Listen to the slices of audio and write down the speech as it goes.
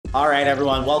All right,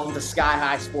 everyone. Welcome to Sky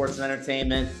High Sports and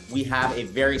Entertainment. We have a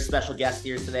very special guest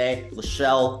here today,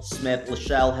 Lachelle Smith.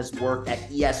 Lachelle has worked at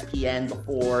ESPN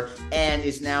before and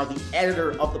is now the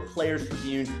editor of the Players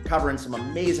Tribune, covering some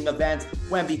amazing events,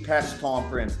 Wemby press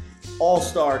conference,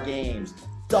 All-Star games,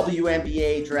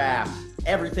 WNBA draft,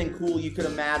 everything cool you could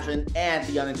imagine, and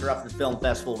the Uninterrupted Film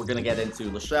Festival we're going to get into.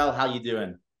 Lachelle, how you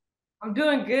doing? I'm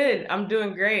doing good. I'm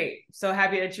doing great. So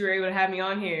happy that you were able to have me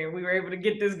on here. We were able to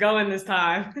get this going this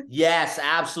time. Yes,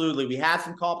 absolutely. We had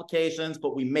some complications,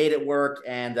 but we made it work,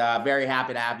 and very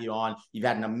happy to have you on. You've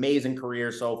had an amazing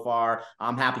career so far.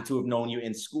 I'm happy to have known you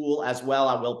in school as well.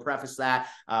 I will preface that.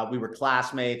 We were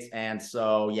classmates, and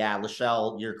so, yeah,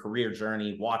 Lachelle, your career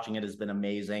journey, watching it has been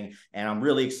amazing, and I'm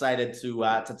really excited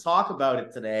to talk about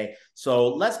it today. So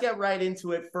let's get right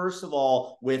into it. First of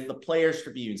all, with the Players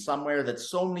Tribune, somewhere that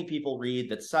so many people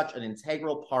read, that's such an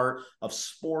integral part of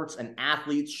sports and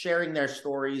athletes sharing their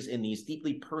stories in these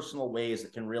deeply personal ways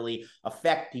that can really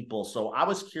affect people. So I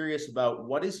was curious about,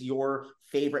 what is your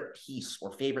favorite piece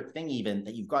or favorite thing even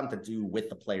that you've gotten to do with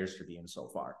the Players Tribune so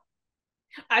far?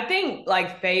 I think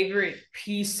like favorite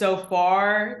piece so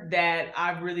far that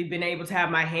I've really been able to have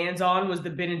my hands on was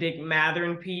the Benedict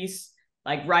Mathurin piece,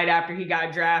 like right after he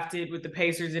got drafted with the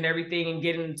Pacers and everything and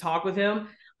getting to talk with him.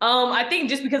 I think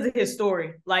just because of his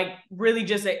story, like really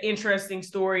just an interesting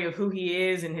story of who he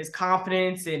is and his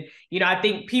confidence. And, I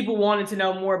think people wanted to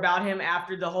know more about him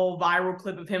after the whole viral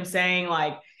clip of him saying,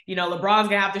 like, LeBron's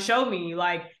gonna have to show me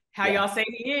like how Yeah. y'all say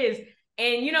he is.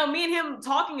 And, me and him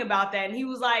talking about that, and he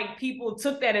was like, people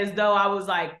took that as though I was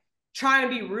like trying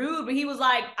to be rude, but he was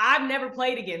like, I've never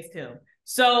played against him.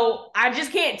 So I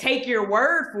just can't take your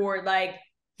word for it. Like,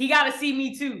 he got to see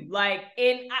me too. Like,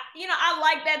 and I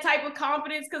like that type of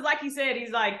confidence because, like he said,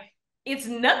 he's like, it's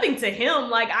nothing to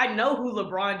him. Like, I know who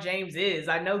LeBron James is.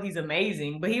 I know he's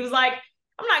amazing, but he was like,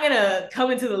 I'm not gonna come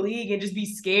into the league and just be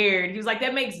scared. He was like,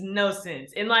 that makes no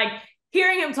sense. And like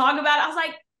hearing him talk about it, I was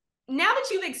like, now that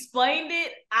you've explained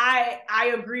it,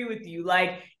 I agree with you.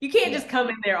 Like, you can't Yeah. just come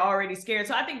in there already scared.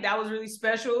 So I think that was really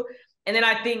special. And then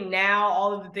I think now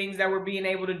all of the things that we're being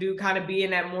able to do, kind of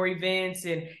being at more events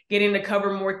and getting to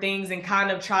cover more things and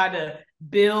kind of try to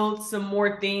build some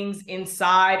more things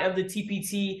inside of the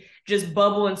TPT, just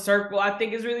bubble and circle, I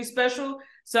think is really special.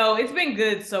 So it's been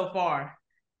good so far.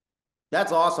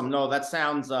 That's awesome. No, that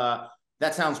sounds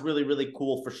really, really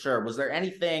cool for sure. Was there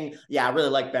anything? Yeah, I really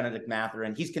like Benedict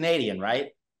Mathurin. He's Canadian, right?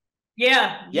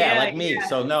 Yeah, Yeah, yeah, like me.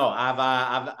 So no,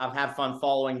 I've had fun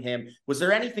following him. Was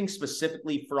there anything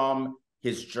specifically from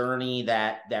his journey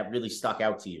that really stuck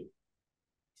out to you?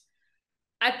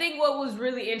 I think what was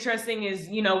really interesting is,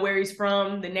 where he's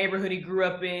from, the neighborhood he grew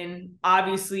up in,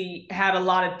 obviously had a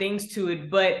lot of things to it.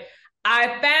 But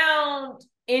I found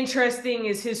interesting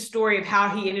is his story of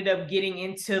how he ended up getting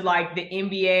into like the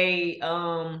NBA.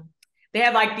 They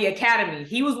had like the academy.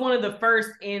 He was one of the first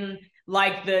in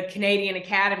like the Canadian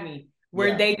Academy where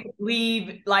Yeah. they could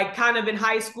leave like kind of in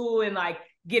high school and like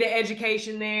get an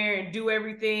education there and do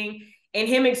everything. And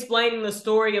him explaining the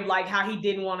story of like how he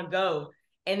didn't want to go,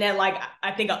 and then like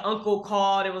I think an uncle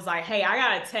called and was like, hey, I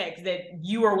got a text that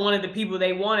you are one of the people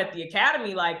they want at the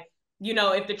academy. Like,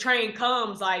 if the train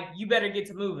comes, like, you better get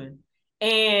to moving.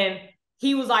 And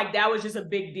he was like, that was just a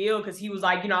big deal because he was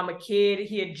like, I'm a kid.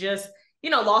 He had just,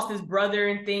 lost his brother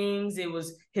and things. It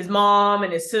was his mom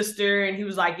and his sister. And he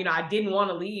was like, I didn't want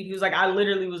to leave. He was like, I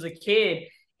literally was a kid.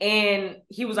 And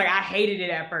he was like, I hated it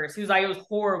at first. He was like, it was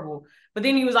horrible. But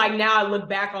then he was like, now I look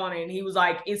back on it, and he was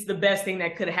like, it's the best thing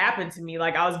that could have happened to me.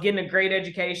 Like, I was getting a great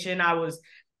education. I was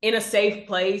in a safe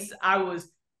place. I was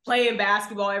playing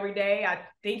basketball every day. I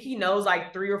think he knows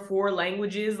like 3 or 4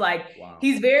 languages. Like, Wow.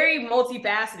 he's very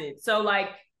multifaceted. So like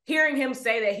hearing him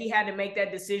say that he had to make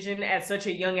that decision at such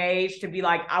a young age to be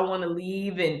like, I want to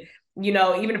leave. And,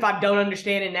 even if I don't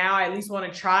understand it now, I at least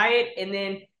want to try it. And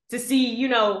then to see,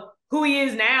 who he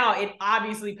is now, it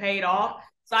obviously paid Yeah. off.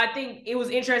 So I think it was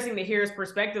interesting to hear his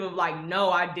perspective of like, no,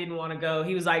 I didn't want to go.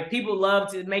 He was like, people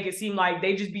love to make it seem like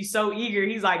they just be so eager.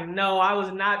 He's like, no, I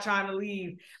was not trying to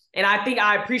leave. And I think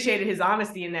I appreciated his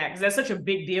honesty in that because that's such a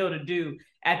big deal to do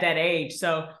at that age.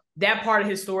 So that part of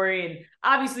his story, and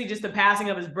obviously just the passing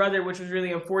of his brother, which was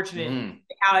really unfortunate, Mm-hmm.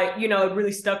 how it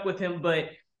really stuck with him. But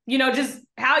just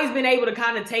how he's been able to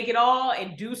kind of take it all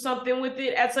and do something with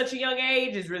it at such a young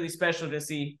age is really special to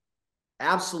see.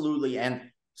 Absolutely. And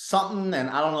something, and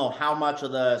I don't know how much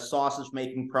of the sausage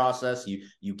making process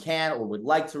you can or would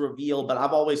like to reveal, but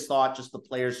I've always thought just the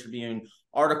Players Tribune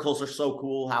articles are so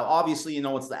cool. How obviously,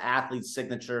 it's the athlete's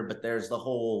signature, but there's the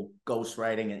whole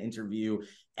ghostwriting and interview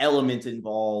element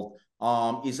involved.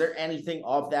 Is there anything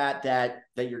of that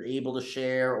you're able to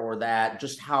share, or that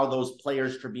just how those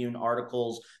Players Tribune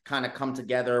articles kind of come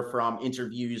together from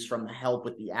interviews, from the help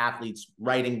with the athletes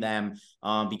writing them?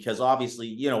 Because obviously,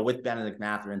 you know, with Benedict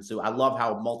Mathurin too, I love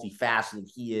how multifaceted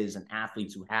he is, and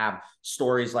athletes who have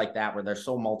stories like that where they're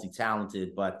so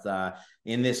multi-talented. But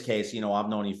in this case, you know, I've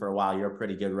known you for a while. You're a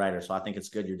pretty good writer, so I think it's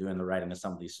good you're doing the writing of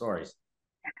some of these stories.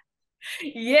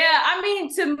 Yeah, I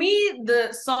mean, to me, the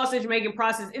sausage making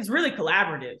process is really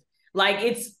collaborative. Like,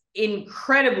 it's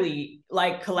incredibly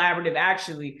like collaborative,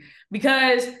 actually,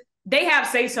 because they have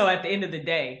say so at the end of the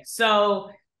day.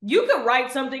 So you could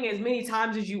write something as many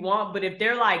times as you want, but if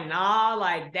they're like, nah,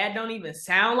 like that don't even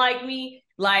sound like me,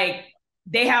 like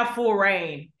they have full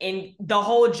reign. And the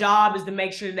whole job is to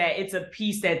make sure that it's a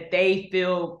piece that they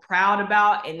feel proud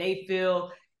about, and they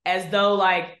feel as though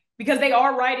like, because they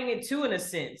are writing it too, in a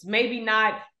sense, maybe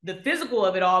not the physical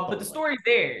of it all, but the story's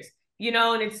theirs, you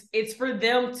know, and it's for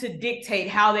them to dictate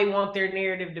how they want their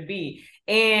narrative to be.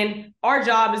 And our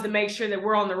job is to make sure that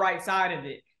we're on the right side of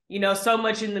it. You know, so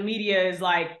much in the media is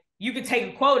like, you could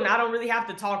take a quote and I don't really have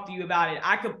to talk to you about it.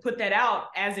 I could put that out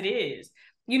as it is.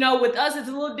 You know, with us, it's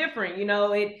a little different. You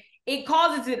know, it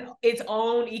causes its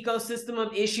own ecosystem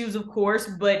of issues, of course,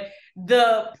 but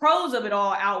the pros of it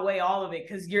all outweigh all of it,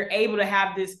 because you're able to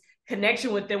have this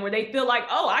connection with them where they feel like,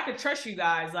 oh, I could trust you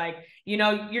guys. Like, you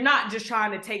know, you're not just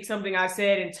trying to take something I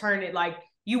said and turn it, like,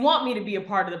 you want me to be a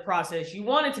part of the process. You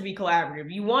want it to be collaborative.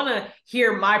 You want to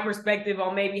hear my perspective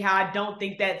on maybe how I don't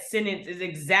think that sentence is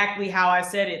exactly how I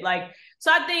said it. Like, so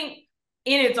I think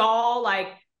in its all, like,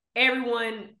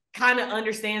 everyone kind of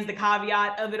understands the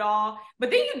caveat of it all.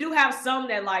 But then you do have some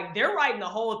that, like, they're writing the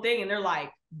whole thing and they're like,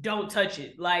 don't touch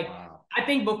it. Like, wow. I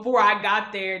think before I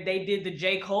got there, they did the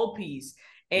J. Cole piece.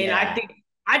 And yeah.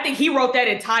 I think he wrote that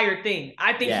entire thing.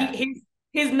 I think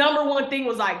his number one thing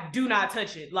was like, do not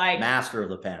touch it. Like, master of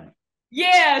the pen.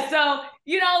 Yeah. So,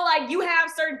 you know, like, you have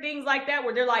certain things like that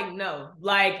where they're like, no,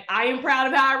 like, I am proud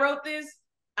of how I wrote this.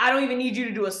 I don't even need you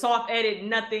to do a soft edit,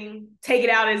 nothing. Take it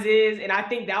out as is. And I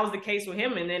think that was the case with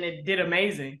him. And then it did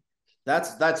amazing.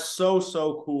 That's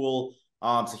so cool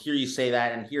to hear you say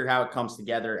that and hear how it comes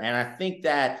together. And I think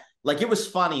that, like, it was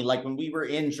funny, like when we were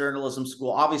in journalism school,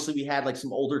 obviously we had like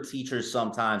some older teachers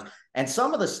sometimes, and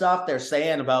some of the stuff they're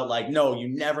saying about, like, no, you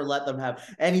never let them have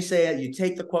any say, you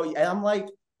take the quote. And I'm like,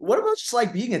 what about just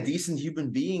like being a decent human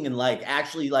being and like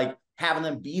actually like having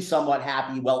them be somewhat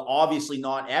happy, while obviously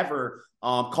not ever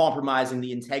compromising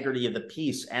the integrity of the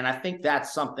piece. And I think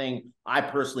that's something I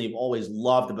personally have always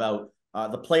loved about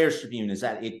the Players Tribune, is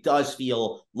that it does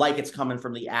feel like it's coming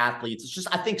from the athletes. It's just,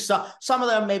 I think some of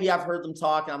them, maybe I've heard them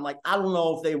talk and I'm like, I don't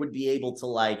know if they would be able to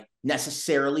like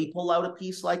necessarily pull out a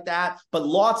piece like that, but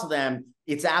lots of them,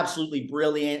 it's absolutely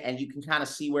brilliant and you can kind of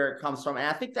see where it comes from. And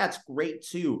I think that's great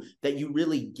too, that you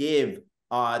really give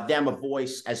them a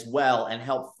voice as well and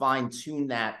help fine tune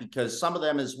that, because some of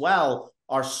them as well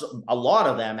are a lot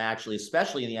of them actually,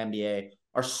 especially in the NBA,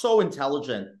 are so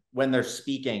intelligent when they're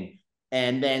speaking.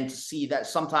 And then to see that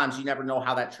sometimes you never know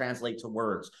how that translates to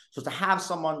words. So to have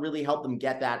someone really help them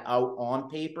get that out on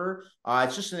paper,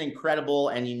 it's just an incredible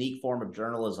and unique form of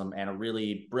journalism, and a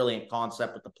really brilliant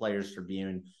concept with the Players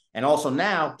Tribune. And also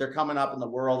now they're coming up in the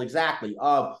world exactly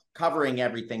of covering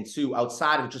everything too,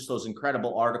 outside of just those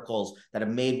incredible articles that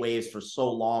have made waves for so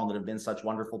long, that have been such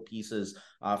wonderful pieces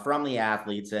from the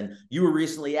athletes. And you were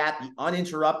recently at the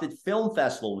Uninterrupted Film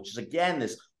Festival, which is, again,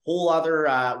 this whole other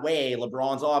way.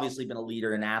 LeBron's obviously been a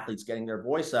leader in athletes getting their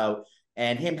voice out,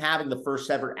 and him having the first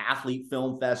ever athlete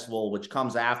film festival, which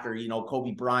comes after, you know,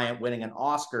 Kobe Bryant winning an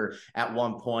Oscar at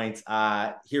one point.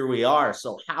 Here we are.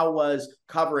 So how was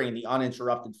covering the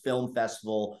Uninterrupted Film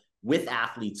Festival with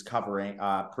athletes covering,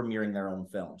 premiering their own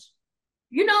films?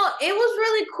 You know, it was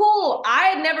really cool. I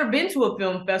had never been to a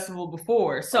film festival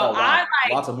before. So I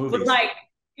lots of movies. Was like,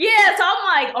 yeah, so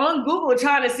I'm like on Google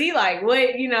trying to see like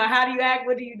what, you know, how do you act?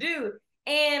 What do you do?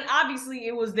 And obviously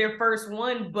it was their first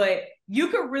one, but you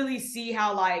could really see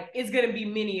how like it's going to be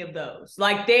many of those.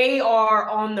 Like, they are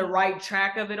on the right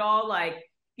track of it all. Like,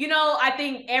 you know, I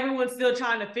think everyone's still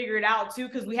trying to figure it out too,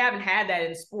 because we haven't had that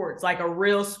in sports, like a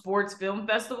real sports film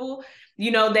festival.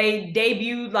 You know, they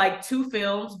debuted like 2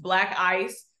 films, Black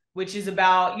Ice, which is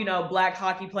about, you know, Black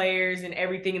hockey players and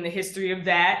everything in the history of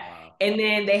that. Wow. And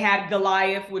then they had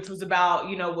Goliath, which was about,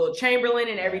 you know, Wilt Chamberlain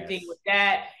and everything with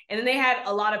that. And then they had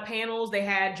a lot of panels. They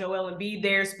had Joel Embiid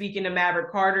there speaking to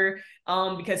Maverick Carter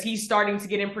because he's starting to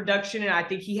get in production. And I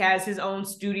think he has his own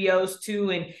studios too.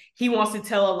 And he wants to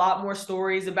tell a lot more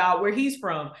stories about where he's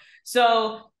from.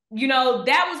 So, you know,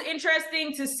 that was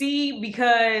interesting to see,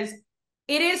 because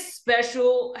it is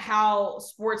special how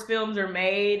sports films are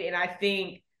made. And I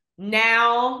think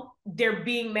now they're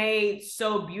being made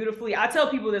so beautifully. I tell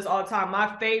people this all the time.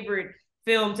 My favorite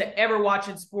film to ever watch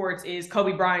in sports is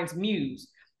Kobe Bryant's Muse.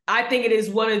 I think it is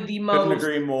one of the most. Couldn't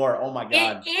agree more. Oh my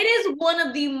God. It is one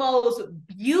of the most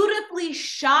beautifully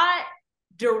shot,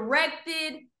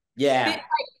 directed. Yeah.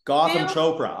 Gotham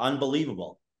Chopra.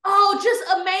 Unbelievable. Oh, just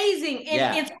amazing. And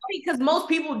yeah. It's funny because most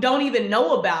people don't even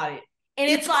know about it. And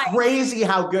it's like crazy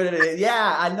how good it is.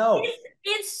 Yeah, I know.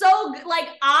 It's so good. Like,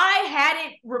 I had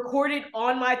it recorded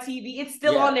on my TV. It's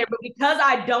still on there, but because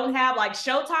I don't have like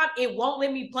Showtime, it won't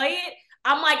let me play it.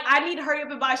 I'm like, I need to hurry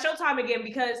up and buy Showtime again,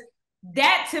 because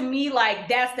that, to me, like,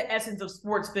 that's the essence of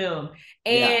sports film.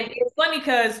 And it's funny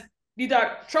because you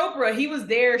thought Chopra, he was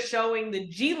there showing the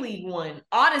G League one,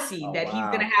 Odyssey, that he's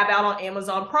going to have out on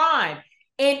Amazon Prime.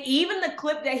 And even the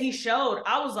clip that he showed,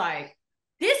 I was like,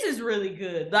 this is really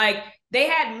good. Like, they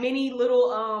had many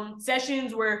little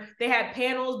sessions where they had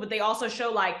panels, but they also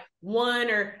show like 1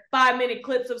 or 5 minute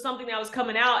clips of something that was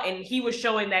coming out. And he was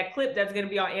showing that clip that's going to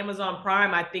be on Amazon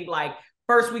Prime, I think like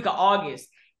first week of August.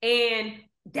 And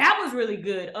that was really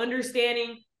good,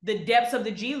 understanding the depths of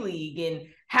the G League and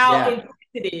how intense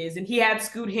it is. And he had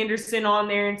Scoot Henderson on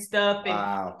there and stuff, and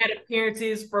had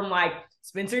appearances from like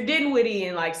Spencer Dinwiddie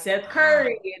and like Seth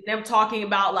Curry, and them talking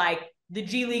about like the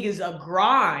G League is a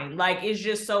grind. Like, it's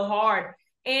just so hard.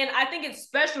 And I think it's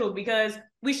special because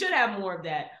we should have more of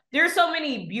that. There are so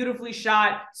many beautifully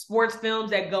shot sports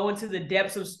films that go into the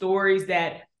depths of stories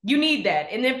that you need that.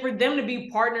 And then for them to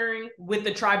be partnering with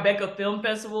the Tribeca Film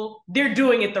Festival, they're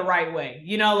doing it the right way.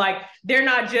 You know, like, they're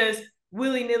not just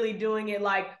willy-nilly doing it.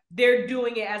 Like, they're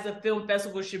doing it as a film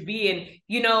festival should be. And,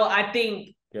 you know, I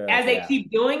think as they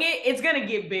keep doing it, it's going to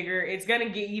get bigger. It's going to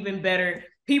get even better.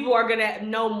 People are going to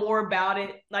know more about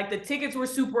it. Like, the tickets were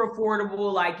super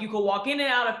affordable. Like, you could walk in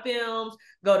and out of films,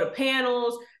 go to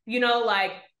panels, you know,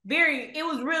 like, it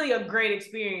was really a great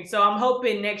experience. So I'm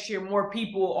hoping next year more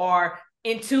people are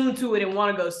in tune to it and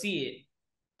want to go see it.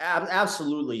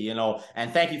 Absolutely, you know,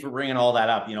 and thank you for bringing all that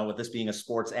up, you know, with this being a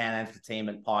sports and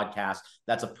entertainment podcast.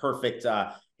 That's a perfect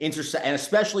intersection, and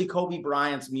especially Kobe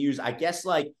Bryant's Muse. I guess,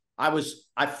 like,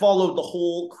 I followed the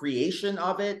whole creation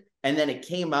of it, and then it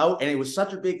came out, and it was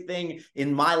such a big thing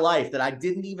in my life that I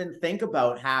didn't even think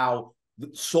about how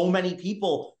so many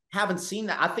people haven't seen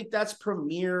that. I think that's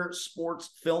premier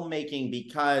sports filmmaking,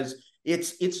 because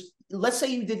it's let's say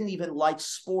you didn't even like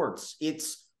sports.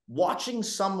 It's watching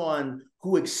someone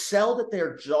who excelled at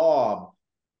their job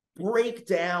break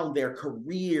down their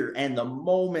career and the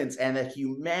moments and the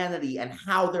humanity and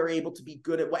how they're able to be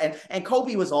good at what. And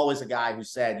Kobe was always a guy who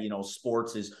said, you know,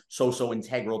 sports is so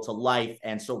integral to life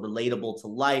and so relatable to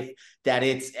life that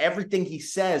it's everything he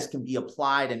says can be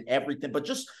applied in everything. But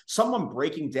just someone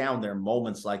breaking down their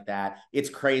moments like that, it's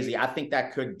crazy. I think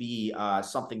that could be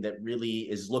something that really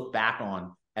is looked back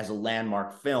on as a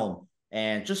landmark film.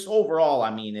 And just overall,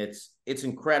 I mean, it's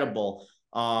incredible.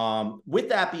 With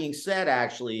that being said,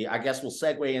 actually, I guess we'll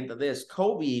segue into this.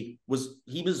 Kobe was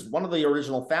one of the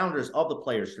original founders of the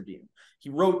Players Tribune. He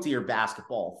wrote Dear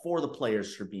Basketball for the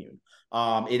Players Tribune.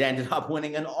 It ended up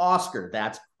winning an Oscar.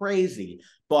 That's crazy.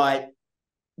 But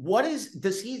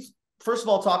does he, first of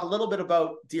all, talk a little bit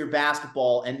about Dear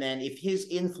Basketball, and then if his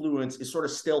influence is sort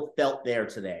of still felt there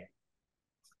today?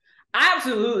 I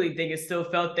absolutely think it's still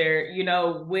felt there. You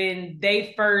know, when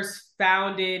they first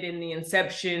founded in the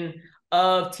inception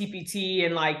of TPT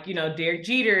and, like, you know, Derek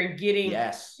Jeter, and getting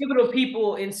pivotal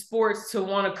people in sports to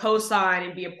want to co-sign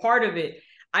and be a part of it.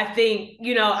 I think,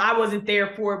 you know, I wasn't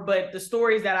there for it, but the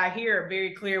stories that I hear are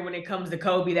very clear when it comes to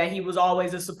Kobe, that he was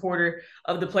always a supporter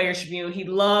of the Players Tribune. He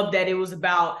loved that it was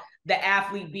about the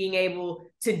athlete being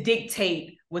able to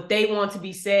dictate what they want to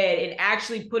be said and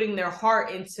actually putting their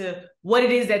heart into what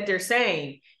it is that they're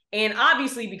saying. And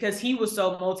obviously, because he was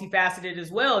so multifaceted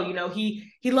as well, you know,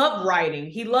 he loved writing,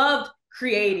 he loved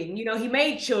creating, you know, he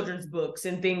made children's books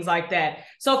and things like that.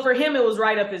 So for him, it was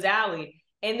right up his alley.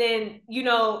 And then, you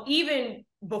know, even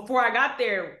before I got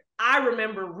there, I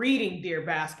remember reading Dear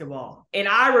Basketball. And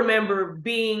I remember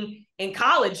being in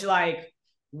college like,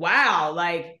 wow,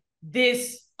 like,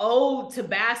 this ode to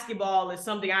basketball is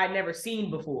something I had never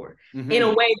seen before, in a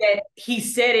way that he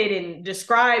said it and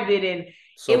described it. And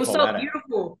it was poetic. So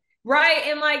beautiful. Right.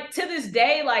 And, like, to this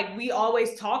day, like, we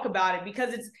always talk about it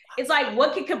because it's like,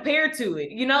 what could compare to it?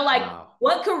 You know, like,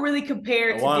 what could really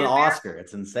compare to an Oscar?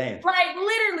 It's insane. Like,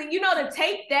 literally, you know, to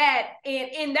take that.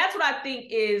 And that's what I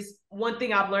think is one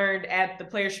thing I've learned at the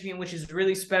Players Tribune, which is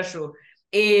really special,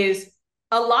 is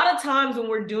a lot of times when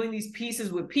we're doing these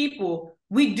pieces with people,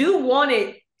 we do want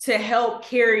it to help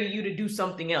carry you to do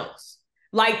something else.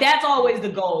 Like, that's always the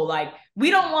goal. Like, we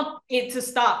don't want it to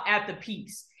stop at the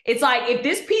piece. It's like, if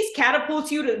this piece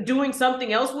catapults you to doing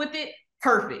something else with it,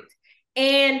 perfect.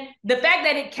 And the fact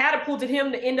that it catapulted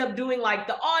him to end up doing like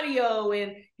the audio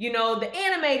and, the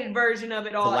animated version of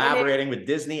it all. Collaborating with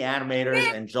Disney animators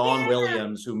and John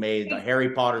Williams, who made the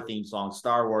Harry Potter theme song,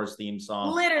 Star Wars theme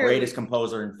song, greatest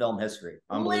composer in film history.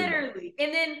 Unbelievable. Literally.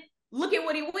 And then look at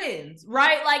what he wins,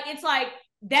 right? Like, it's like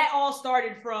that all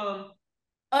started from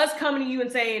us coming to you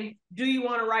and saying, do you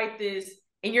want to write this?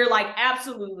 And you're like,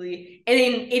 absolutely. And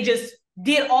then it just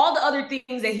did all the other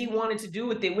things that he wanted to do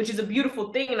with it, which is a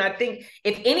beautiful thing. And I think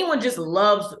if anyone just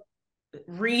loves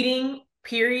reading,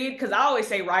 period, because I always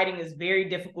say writing is very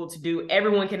difficult to do.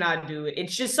 Everyone cannot do it.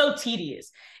 It's just so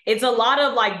tedious. It's a lot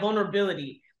of like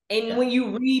vulnerability. And when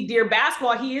you read Dear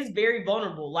Basketball, he is very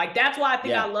vulnerable. Like, that's why I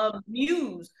think I love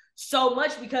Muse so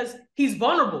much, because he's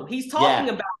vulnerable. He's talking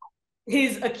about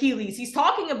his Achilles. He's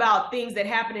talking about things that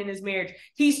happened in his marriage.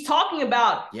 He's talking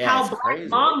about how Black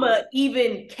Mamba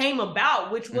even came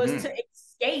about, which was to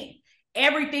escape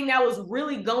everything that was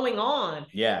really going on.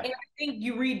 Yeah. And I think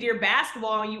you read Dear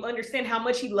Basketball and you understand how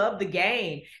much he loved the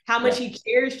game, how much he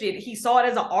cherished it. He saw it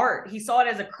as an art. He saw it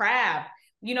as a craft.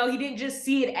 He didn't just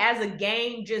see it as a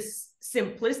game, just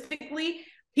simplistically.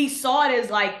 He saw it as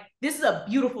like, this is a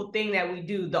beautiful thing that we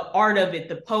do, the art of it,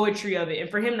 the poetry of it. And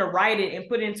for him to write it and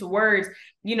put it into words,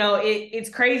 it's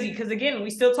crazy. Because again, we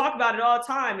still talk about it all the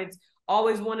time. It's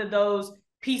always one of those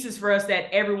pieces for us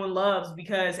that everyone loves,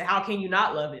 because how can you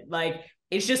not love it? Like,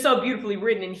 it's just so beautifully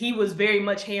written. And he was very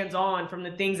much hands-on from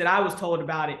the things that I was told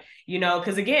about it,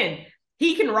 because again,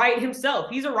 he can write himself.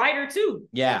 He's a writer too.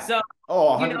 Yeah. So,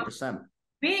 100%.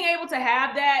 Being able to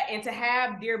have that and to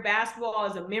have Dear Basketball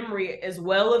as a memory as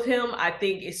well of him, I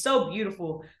think is so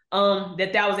beautiful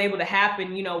that was able to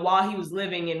happen, while he was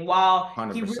living and while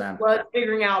 100%. He really was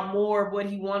figuring out more of what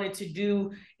he wanted to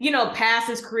do, past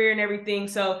his career and everything.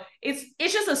 So it's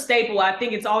just a staple. I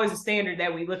think it's always a standard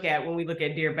that we look at when we look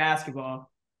at Dear Basketball.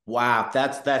 Wow,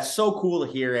 that's so cool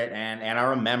to hear it. And I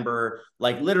remember,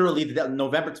 like, literally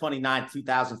November 29th,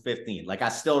 2015. Like, I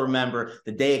still remember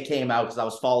the day it came out, because I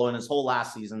was following his whole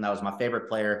last season. That was my favorite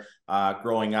player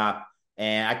growing up.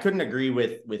 And I couldn't agree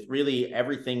with really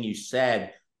everything you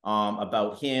said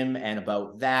about him and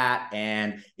about that.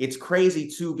 And it's crazy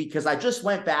too, because I just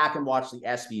went back and watched the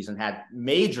ESPYs and had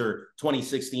major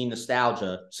 2016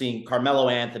 nostalgia, seeing Carmelo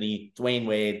Anthony, Dwayne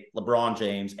Wade, LeBron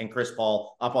James, and Chris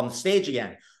Paul up on the stage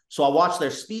again. So I watched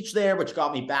their speech there, which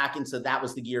got me back into, that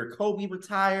was the year Kobe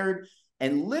retired.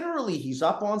 And literally, he's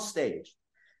up on stage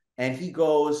and he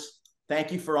goes,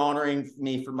 "Thank you for honoring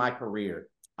me for my career.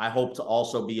 I hope to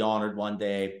also be honored one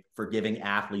day for giving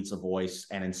athletes a voice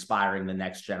and inspiring the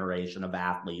next generation of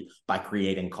athletes by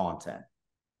creating content."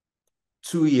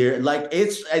 2 years, like,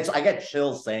 it's I get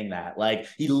chills saying that. Like,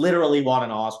 he literally won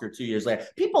an Oscar 2 years later.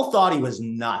 People thought he was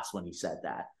nuts when he said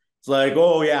that. It's like,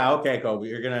 oh yeah, okay, Kobe,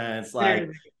 you're gonna. It's like,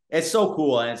 it's so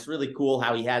cool, and it's really cool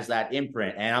how he has that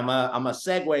imprint. And I'm a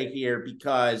segue here,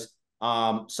 because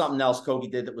something else Kobe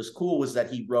did that was cool was that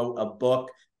he wrote a book.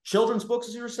 Children's books,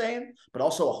 as you were saying, but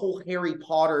also a whole Harry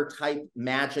Potter type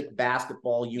magic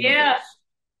basketball universe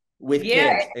with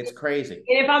kids. It's crazy.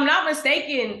 And if I'm not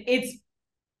mistaken, it's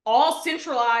all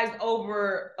centralized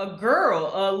over a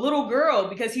little girl,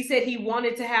 because he said he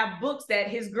wanted to have books that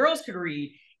his girls could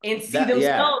read and see themselves.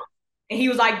 Yeah. And he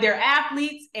was like, they're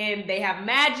athletes and they have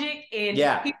magic. And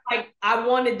he's like, I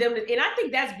wanted them to, and I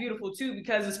think that's beautiful too,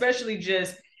 because especially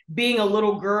just being a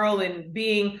little girl and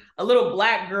being a little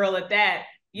Black girl at that.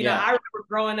 I remember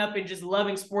growing up and just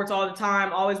loving sports all the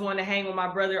time, always wanted to hang with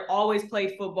my brother, always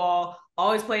played football,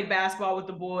 always played basketball with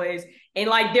the boys. And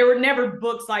like, there were never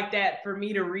books like that for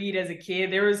me to read as a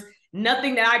kid. There was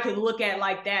nothing that I could look at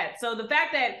like that. So the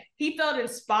fact that he felt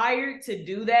inspired to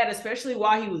do that, especially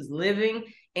while he was living,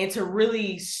 and to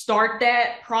really start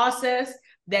that process,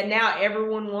 that now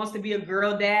everyone wants to be a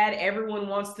girl dad, everyone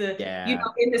wants to,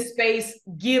 in the space,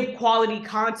 give quality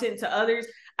content to others.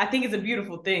 I think it's a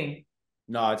beautiful thing.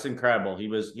 No, it's incredible. He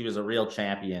was a real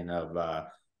champion of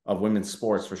women's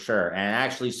sports for sure. And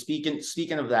actually,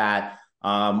 speaking of that,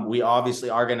 we obviously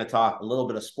are going to talk a little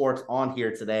bit of sports on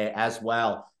here today as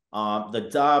well. The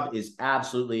Dub is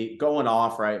absolutely going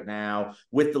off right now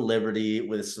with the Liberty,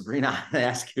 with Sabrina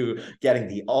Ionescu getting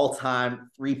the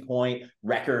all-time three-point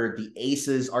record. The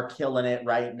Aces are killing it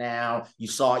right now. You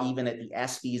saw even at the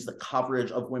ESPYs, the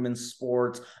coverage of women's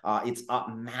sports, it's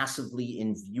up massively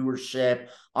in viewership.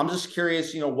 I'm just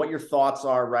curious, what your thoughts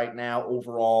are right now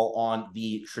overall on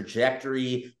the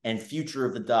trajectory and future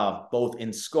of the Dub, both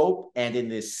in scope and in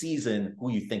this season. Who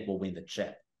you think will win the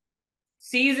chip?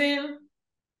 Season,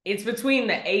 it's between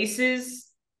the Aces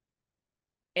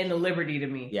and the Liberty to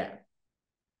me. Yeah.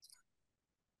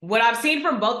 what I've seen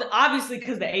from both, obviously,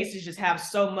 because the Aces just have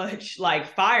so much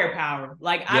like firepower.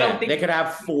 Like, I don't think they could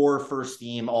have 4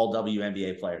 first-team all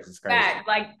WNBA players. It's crazy.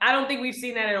 Like, I don't think we've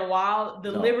seen that in a while.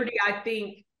 The Liberty, I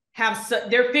think,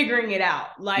 they're figuring it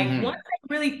out. Like, once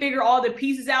they really figure all the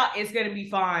pieces out, it's going to be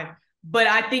fine. But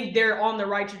I think they're on the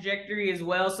right trajectory as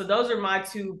well. So those are my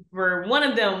two. For one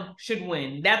of them should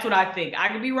win. That's what I think. I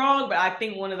could be wrong, but I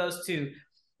think one of those two.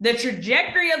 The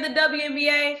trajectory of the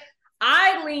WNBA,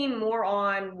 I lean more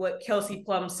on what Kelsey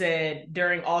Plum said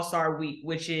during All-Star Week,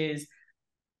 which is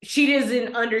she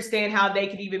doesn't understand how they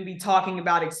could even be talking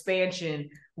about expansion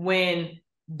when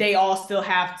they all still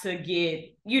have to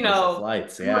get, commercial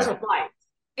flights.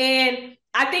 And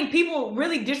I think people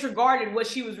really disregarded what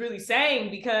she was really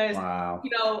saying because,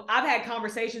 I've had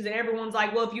conversations and everyone's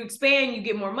like, well, if you expand, you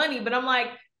get more money. But I'm like,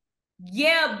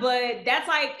 yeah, but that's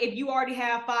like if you already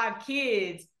have 5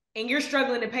 kids and you're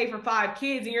struggling to pay for 5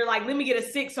 kids and you're like, let me get a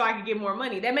 6 so I can get more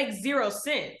money. That makes 0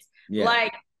 sense. Yeah.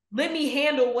 Like, let me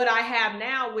handle what I have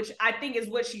now, which I think is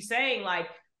what she's saying. Like,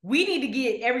 we need to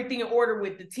get everything in order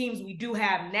with the teams we do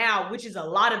have now, which is a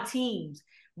lot of teams,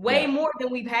 way more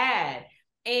than we've had.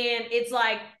 And it's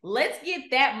like, let's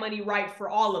get that money right for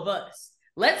all of us.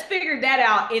 Let's figure that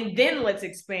out, and then let's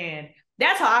expand.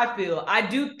 That's how I feel. I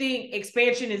do think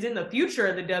expansion is in the future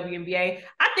of the WNBA.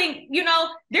 I think,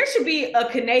 there should be a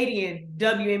Canadian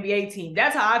WNBA team.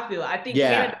 That's how I feel. I think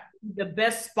Canada is the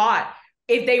best spot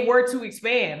if they were to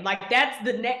expand. Like, that's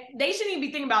the next. They shouldn't even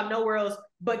be thinking about nowhere else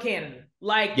but Canada.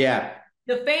 Like,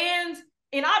 the fans,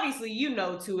 and obviously,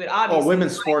 to it. Obviously,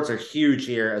 women's sports are huge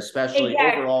here, especially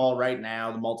overall right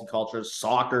now. The multicultural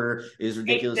soccer is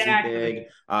ridiculously big.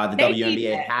 The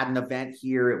WNBA had an event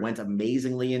here. It went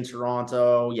amazingly in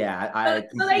Toronto. Yeah,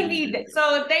 so they need that.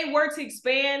 So if they were to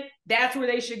expand, that's where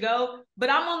they should go.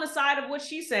 But I'm on the side of what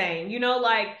she's saying.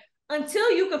 Like,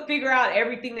 until you can figure out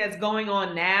everything that's going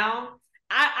on now,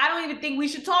 I don't even think we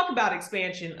should talk about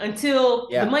expansion until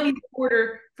the money's in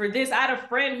order for this. I had a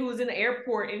friend who was in the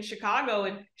airport in Chicago,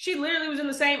 and she literally was in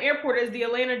the same airport as the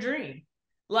Atlanta Dream.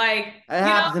 Like, it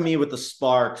happened to me with the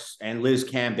Sparks and Liz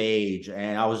Cambage,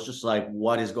 and I was just like,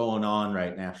 what is going on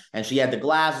right now? And she had the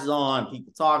glasses on,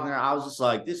 people talking to her. I was just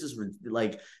like, this is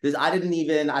like this. I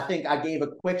think I gave a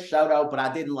quick shout out, but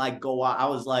I didn't go out. I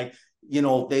was like,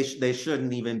 they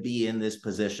shouldn't even be in this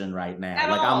position right now.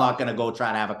 I'm not going to go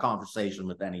try to have a conversation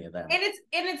with any of them. And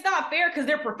it's not fair because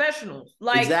they're professionals.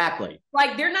 Like, exactly.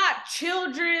 Like, they're not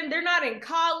children. They're not in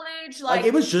college. Like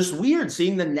it was just weird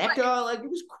seeing the NECA. Like, it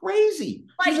was crazy.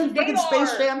 She's in freaking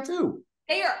Space Jam too.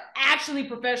 They are actually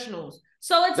professionals.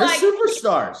 So it's they're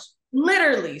superstars.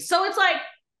 Literally. So it's like,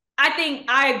 I think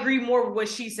I agree more with what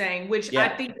she's saying, which I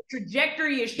think the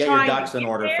trajectory is trying to get your ducks in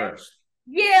order first.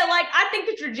 Yeah, like, I think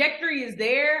the trajectory is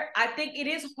there. I think it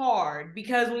is hard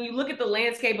because when you look at the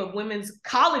landscape of women's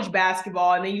college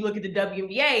basketball and then you look at the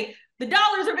WNBA, the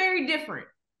dollars are very different,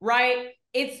 right?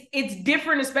 It's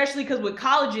different, especially because with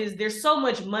colleges, there's so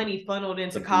much money funneled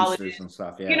into colleges and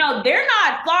stuff. Yeah. They're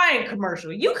not flying commercial.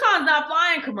 UConn's not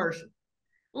flying commercial.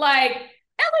 Like,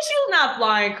 LSU's not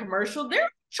flying commercial. They're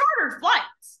chartered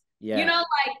flights. Yeah.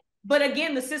 But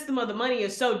again, the system of the money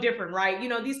is so different, right?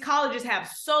 These colleges have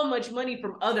so much money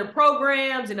from other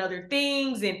programs and other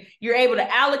things, and you're able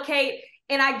to allocate.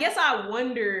 And I guess I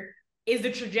wonder, is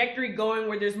the trajectory going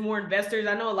where there's more investors?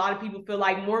 I know a lot of people feel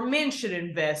like more men should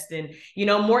invest and,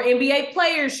 more NBA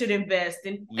players should invest.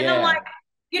 And I'm like,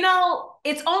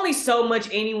 it's only so much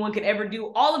anyone could ever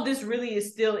do. All of this really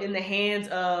is still in the hands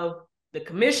of the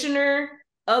commissioner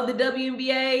of the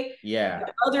WNBA,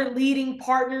 the other leading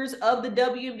partners of the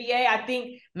WNBA. I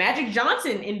think Magic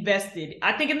Johnson invested,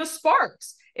 I think, in the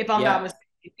Sparks, if I'm not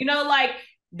mistaken. Like,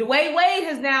 Dwayne Wade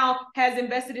has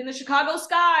invested in the Chicago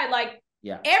Sky. Like,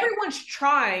 everyone's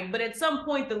trying, but at some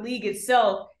point the league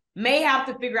itself may have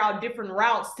to figure out different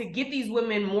routes to get these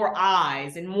women more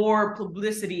eyes and more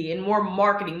publicity and more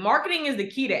marketing. Marketing is the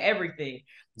key to everything.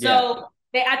 So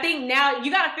I think now you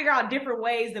got to figure out different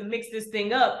ways to mix this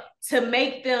thing up to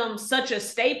make them such a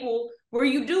staple where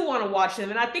you do want to watch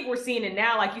them. And I think we're seeing it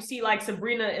now. Like, you see, like,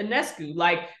 Sabrina Ionescu,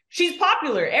 like, she's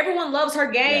popular. Everyone loves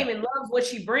her game and loves what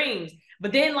she brings.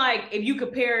 But then, like, if you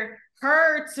compare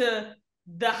her to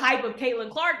the hype of Caitlin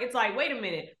Clark, it's like, wait a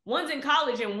minute. One's in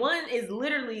college and one is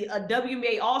literally a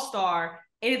WNBA All-Star,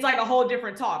 and it's like a whole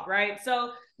different talk, right?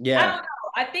 So, I don't know.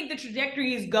 I think the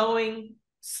trajectory is going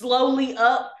slowly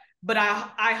up, but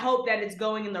I hope that it's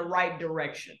going in the right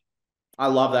direction. I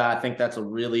love that. I think that's a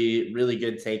really, really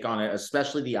good take on it,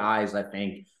 especially the eyes. I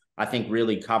think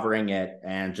really covering it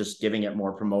and just giving it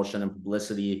more promotion and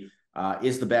publicity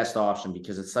is the best option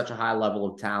because it's such a high level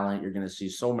of talent. You're going to see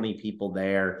so many people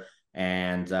there.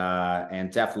 And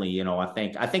definitely, you know, I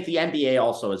think the NBA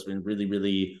also has been really,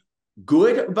 really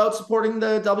good about supporting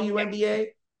the WNBA.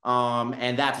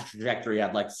 And that's a trajectory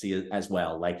I'd like to see as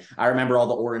well. Like, I remember all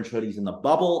the orange hoodies in the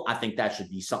bubble. I think that should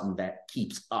be something that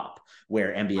keeps up,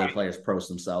 where NBA players post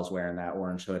themselves wearing that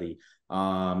orange hoodie.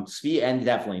 And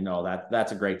definitely, no,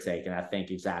 that's a great take. And I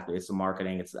think exactly, it's the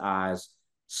marketing, it's the eyes.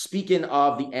 Speaking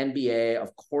of the NBA,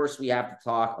 of course, we have to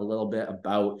talk a little bit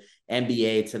about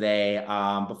NBA today.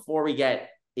 Before we get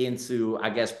into, I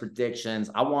guess, predictions,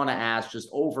 I want to ask just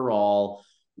overall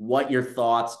what your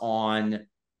thoughts on.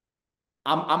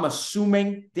 I'm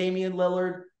assuming Damian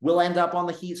Lillard will end up on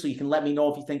the Heat, so you can let me know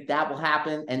if you think that will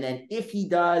happen, and then if he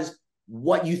does,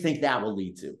 what you think that will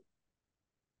lead to.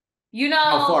 You know,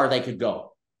 how far they could go.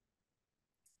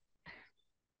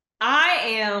 I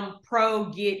am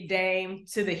pro get Dame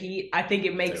to the Heat. I think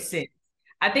it makes sense.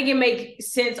 I think it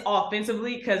makes sense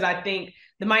offensively because I think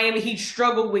the Miami Heat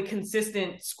struggled with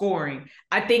consistent scoring.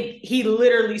 I think he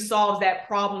literally solves that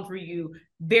problem for you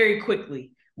very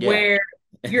quickly, where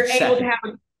you're able to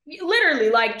have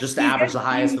literally like just to average the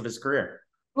highest of his career.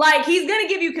 Like, he's going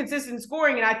to give you consistent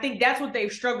scoring, and I think that's what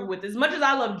they've struggled with. As much as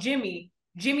I love Jimmy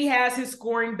has his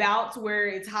scoring bouts where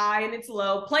it's high and it's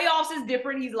low. Playoffs is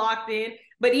different. He's locked in.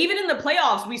 But even in the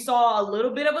playoffs, we saw a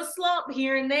little bit of a slump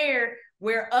here and there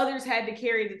where others had to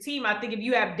carry the team. I think if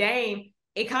you have Dame,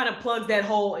 it kind of plugs that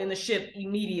hole in the ship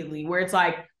immediately, where it's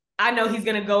like, I know he's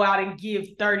going to go out and give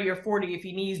 30 or 40 if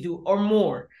he needs to or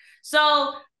more.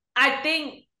 So I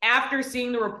think after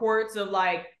seeing the reports of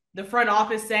like the front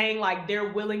office saying like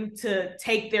they're willing to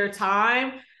take their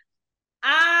time,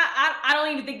 I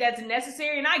don't even think that's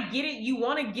necessary. And I get it. You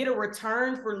want to get a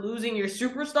return for losing your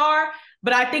superstar,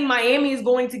 but I think Miami is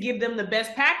going to give them the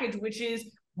best package, which is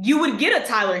you would get a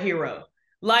Tyler Hero.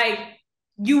 Like,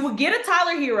 you would get a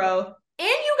Tyler Hero, and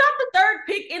you got the third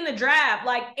pick in the draft.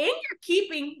 Like, and you're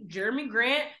keeping Jeremy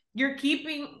Grant, you're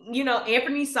keeping, you know,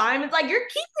 Anthony Simons. Like, you're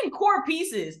keeping core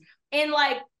pieces. And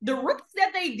like the rookies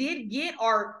that they did get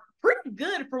are pretty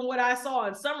good from what I saw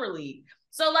in Summer League.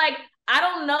 So like, I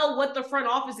don't know what the front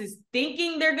office is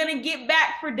thinking they're going to get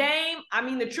back for Dame. I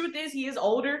mean, the truth is he is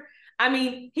older. I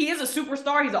mean, he is a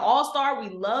superstar. He's an all-star. We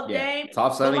love Dame.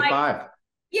 Top 75. Like,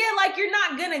 like you're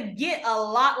not going to get a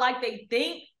lot like they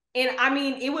think. And I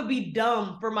mean, it would be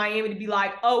dumb for Miami to be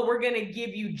like, oh, we're going to give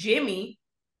you Jimmy.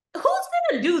 Who's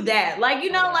going to do that? Like,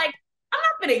 you know, like, I'm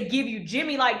not going to give you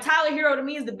Jimmy. Like, Tyler Hero to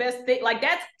me is the best thing. Like,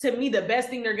 that's to me the best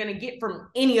thing they're going to get from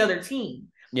any other team.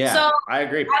 Yeah, so I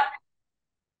agree.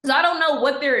 So I don't know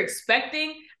what they're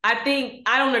expecting. I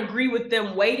don't agree with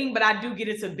them waiting, but I do get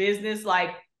it's a business.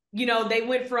 Like, you know, they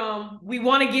went from we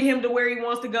want to get him to where he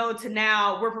wants to go to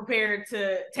now we're prepared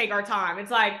to take our time. It's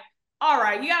like, all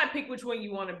right, you got to pick which one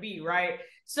you want to be, right?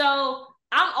 So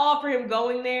I'm all for him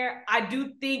going there. I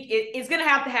do think it's going to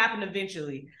have to happen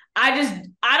eventually. I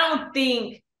don't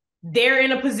think they're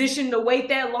in a position to wait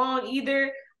that long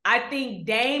either. I think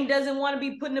Dame doesn't want to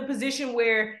be put in a position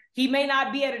where he may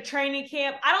not be at a training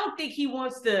camp. I don't think he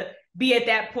wants to be at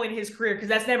that point in his career because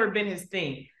that's never been his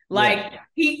thing. Like,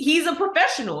 he's a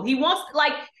professional. He wants,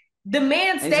 like, the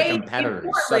man stayed in Portland.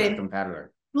 He's such a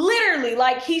competitor. Literally,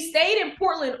 like, he stayed in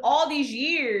Portland all these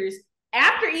years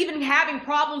after even having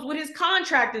problems with his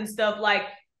contract and stuff. Like,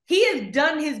 he has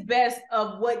done his best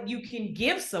of what you can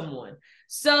give someone.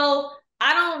 So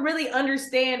I don't really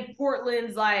understand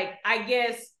Portland's, like, I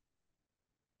guess,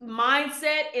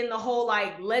 mindset in the whole,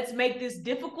 like, let's make this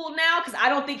difficult now, because I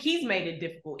don't think he's made it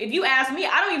difficult. If you ask me,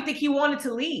 I don't even think he wanted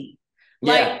to leave.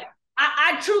 Like,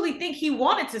 I truly think he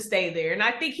wanted to stay there, and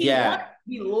I think he wanted to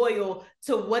be loyal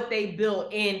to what they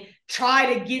built and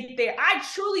try to get there. I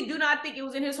truly do not think it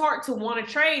was in his heart to want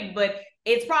to trade, but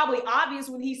it's probably obvious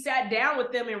when he sat down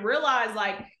with them and realized,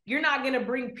 like, you're not going to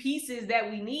bring pieces that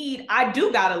we need. I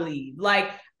do got to leave. Like,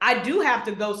 I do have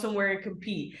to go somewhere and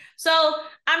compete. So,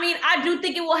 I mean, I do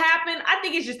think it will happen. I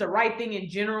think it's just the right thing in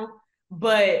general,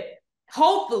 but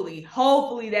hopefully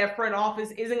that front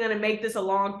office isn't going to make this a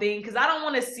long thing, because I don't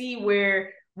want to see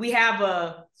where we have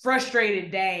a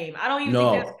frustrated Dame. I don't even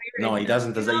think that's fair. No, he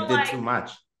doesn't. He did too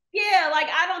much. Yeah, like,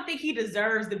 I don't think he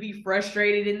deserves to be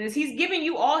frustrated in this. He's giving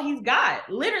you all he's got.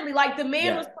 Literally, like, the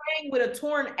man was playing with a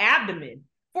torn abdomen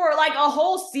for, like, a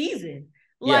whole season.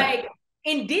 Like,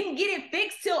 and didn't get it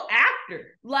fixed till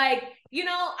after. Like, you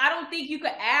know, I don't think you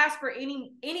could ask for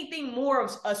anything more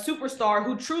of a superstar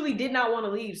who truly did not want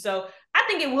to leave. So I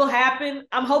think it will happen.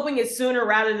 I'm hoping it's sooner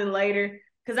rather than later,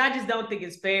 because I just don't think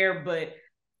it's fair, but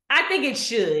I think it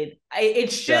should.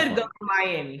 It should go to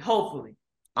Miami, hopefully.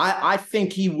 I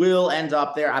think he will end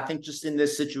up there. I think just in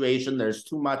this situation, there's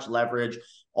too much leverage.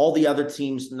 All the other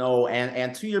teams know.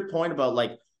 And to your point about,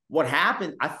 like, what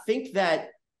happened, I think that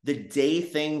the day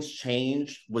things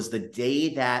changed was the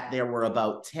day that there were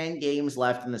about 10 games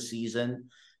left in the season,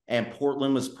 and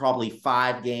Portland was probably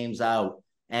 5 games out.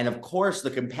 And of course,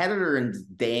 the competitor in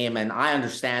Dame, and I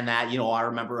understand that, I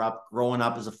remember growing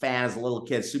up as a fan, as a little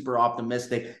kid, super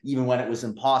optimistic, even when it was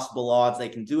impossible odds, they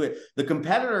can do it. The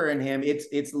competitor in him,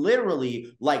 it's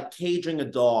literally like caging a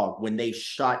dog when they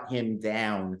shut him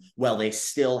down. Well, they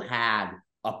still had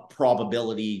a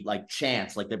probability, like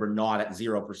chance, like they were not at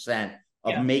 0%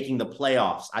 of making the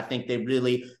playoffs. I think they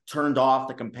really turned off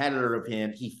the competitor of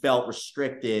him. He felt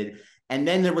restricted. And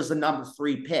then there was the number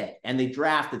 3 pick, and they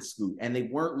drafted Scoot, and they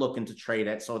weren't looking to trade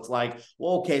it. So it's like,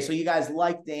 well, okay, so you guys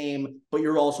like Dame, but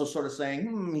you're also sort of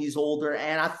saying, he's older.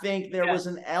 And I think there was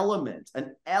an element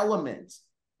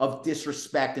of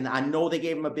disrespect. And I know they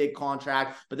gave him a big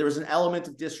contract, but there was an element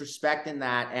of disrespect in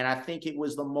that. And I think it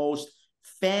was the most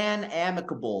fan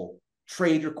amicable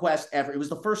trade request ever. It was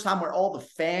the first time where all the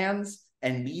fans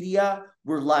and media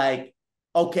were like,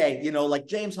 okay, like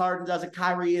James Harden does it,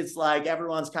 Kyrie is like,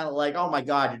 everyone's kind of like, oh my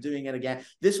God, you're doing it again.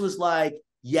 This was like,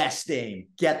 yes, Dame,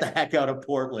 get the heck out of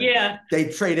Portland. Yeah. They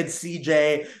traded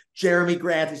CJ. Jeremy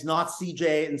Grant is not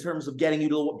CJ in terms of getting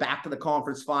you back to the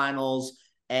conference finals.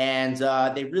 And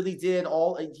he really did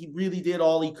all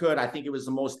he could. I think it was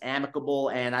the most amicable.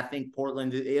 And I think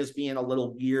Portland is being a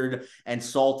little weird and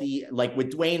salty. Like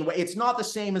with Dwayne Wade, it's not the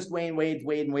same as Dwayne Wade.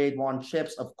 Wade won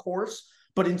chips, of course.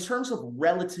 But in terms of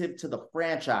relative to the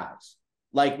franchise,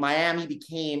 like Miami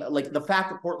became, like the fact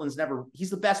that he's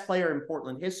the best player in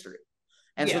Portland history.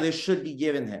 And so this should be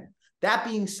given him. That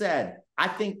being said, I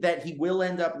think that he will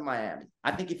end up in Miami.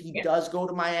 I think if he does go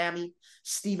to Miami,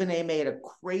 Stephen A. made a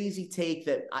crazy take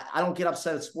that I don't get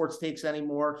upset at sports takes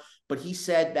anymore, but he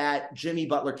said that Jimmy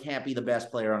Butler can't be the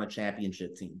best player on a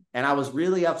championship team. And I was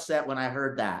really upset when I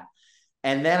heard that.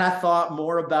 And then I thought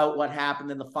more about what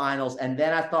happened in the finals. And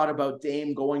then I thought about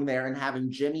Dame going there and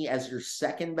having Jimmy as your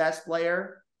second best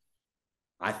player.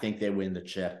 I think they win the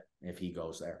chip if he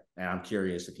goes there. And I'm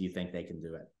curious if you think they can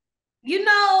do it.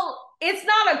 It's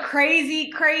not a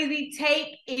crazy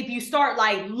take if you start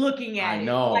like looking at it.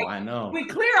 I know. With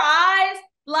clear eyes,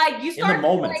 like you start in the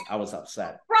moment, I was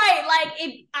upset. Right.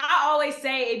 Like I always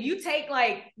say, if you take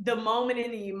like the moment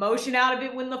and the emotion out of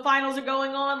it when the finals are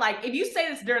going on, like if you say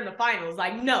this during the finals,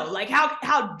 like no, like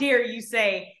how dare you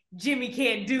say Jimmy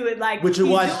can't do it? Like which it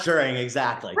was during,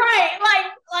 exactly. Right.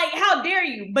 Like how dare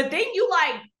you? But then you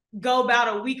like go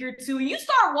about a week or two and you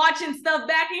start watching stuff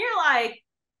back and you're like,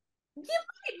 you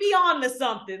might be on to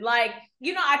something. Like,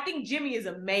 I think Jimmy is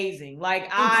amazing. Like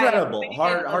incredible,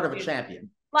 heart of a champion.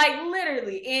 Like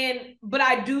literally. But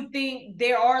I do think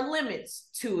there are limits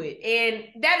to it.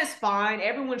 And that is fine.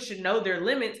 Everyone should know their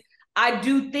limits. I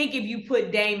do think if you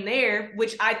put Dame there,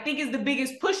 which I think is the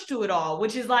biggest push to it all,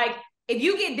 which is like, if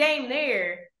you get Dame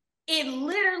there, it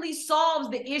literally solves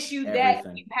the issue that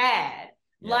you had.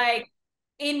 Yeah.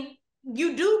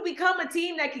 You do become a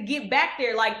team that could get back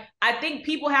there. Like, I think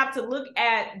people have to look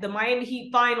at the Miami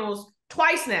Heat finals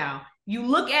twice now. You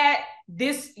look at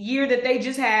this year that they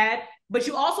just had, but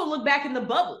you also look back in the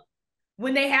bubble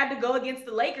when they had to go against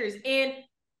the Lakers. And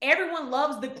everyone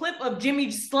loves the clip of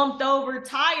Jimmy slumped over,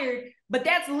 tired, but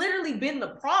that's literally been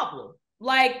the problem.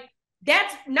 Like,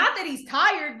 that's not that he's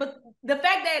tired, but the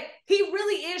fact that he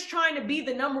really is trying to be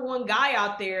the number one guy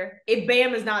out there if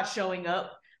Bam is not showing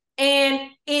up. And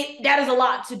that is a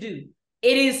lot to do.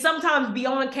 It is sometimes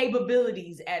beyond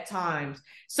capabilities at times.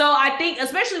 So I think,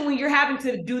 especially when you're having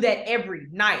to do that every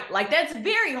night, like that's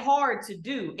very hard to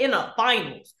do in a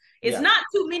finals. It's not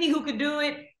too many who could do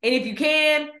it. And if you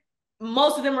can,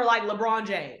 most of them are like LeBron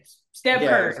James, Steph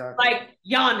Curry, exactly. Like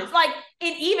Giannis. Like,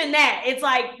 and even that, it's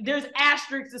like there's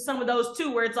asterisks to some of those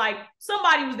too, where it's like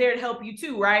somebody was there to help you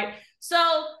too, right? So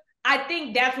I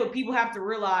think that's what people have to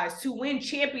realize. To win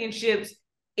championships,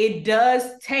 it does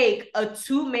take a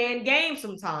 2-man game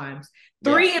sometimes.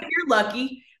 3 if you're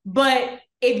lucky. But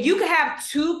if you can have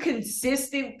 2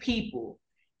 consistent people,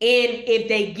 and if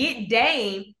they get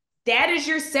Dame, that is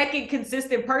your second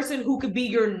consistent person who could be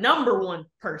your number one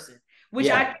person, which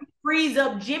I think frees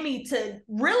up Jimmy to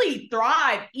really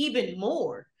thrive even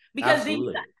more. Because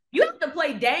then you have to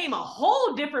play Dame a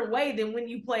whole different way than when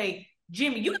you play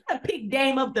Jimmy. You got to pick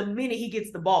Dame up the minute he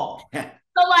gets the ball.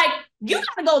 So, like, you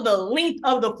got to go the length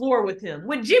of the floor with him.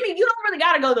 With Jimmy, you don't really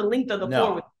got to go the length of the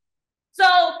floor with him.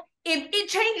 So, it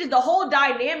changes the whole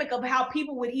dynamic of how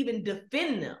people would even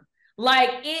defend them.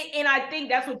 And I think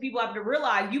that's what people have to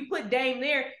realize. You put Dame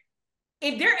there.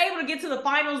 If they're able to get to the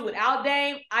finals without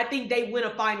Dame, I think they win a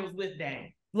finals with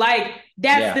Dame. Like,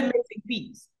 that's the missing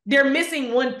piece. They're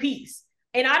missing one piece.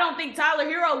 And I don't think Tyler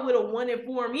Hero would have won it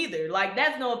for him either. Like,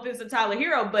 that's no offense to Tyler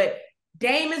Hero, but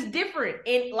Dame is different.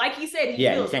 And like he said, he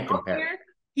feels healthier.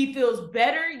 He feels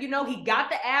better. You know, he got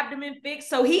the abdomen fixed.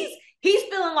 So he's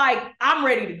feeling like, I'm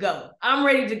ready to go. I'm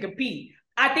ready to compete.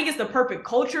 I think it's the perfect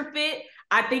culture fit.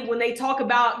 I think when they talk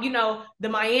about, you know, the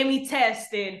Miami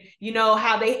test and, you know,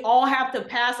 how they all have to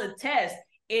pass a test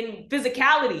in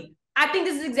physicality, I think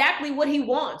this is exactly what he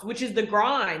wants, which is the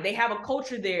grind. They have a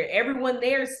culture there. Everyone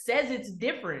there says it's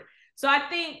different. So I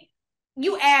think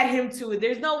you add him to it.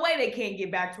 There's no way they can't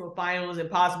get back to a finals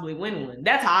and possibly win one.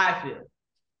 That's how I feel.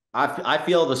 I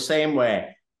feel the same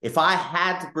way. If I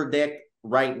had to predict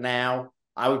right now,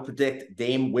 I would predict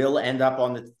Dame will end up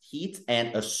on the Heat.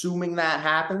 And assuming that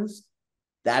happens,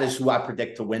 that is who I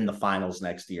predict to win the finals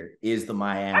next year, is the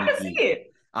Miami Heat. I can see it.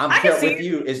 I'm with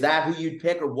you. Is that who you'd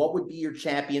pick, or what would be your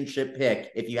championship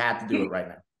pick if you had to do it right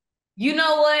now? You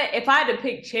know what? If I had to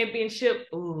pick championship,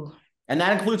 ooh. And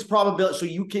that includes probability. So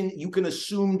you can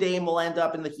assume Dame will end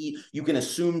up in the Heat. You can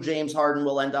assume James Harden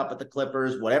will end up at the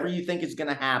Clippers. Whatever you think is going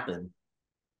to happen,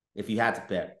 if you had to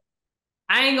pick.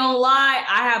 I ain't gonna lie.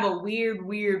 I have a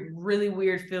really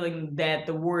weird feeling that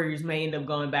the Warriors may end up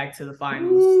going back to the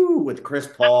finals. Ooh, with Chris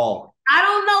Paul. I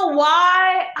don't know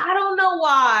why,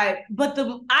 but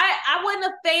I wasn't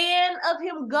a fan of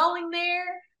him going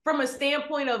there from a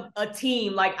standpoint of a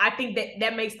team. Like, I think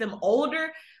that makes them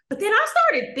older. But then I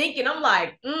started thinking, I'm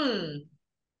like,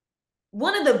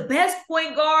 one of the best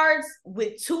point guards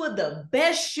with two of the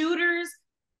best shooters,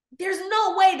 there's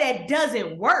no way that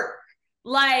doesn't work.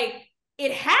 Like,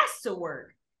 it has to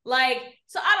work. Like,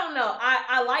 so I don't know.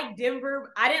 I like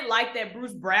Denver. I didn't like that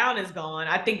Bruce Brown is gone.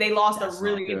 I think they lost a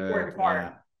really important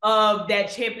part of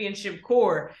that championship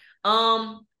core.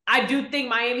 I do think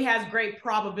Miami has great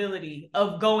probability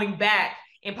of going back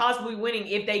and possibly winning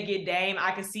if they get Dame.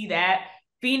 I can see that.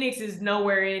 Phoenix is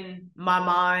nowhere in my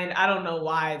mind. I don't know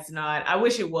why it's not. I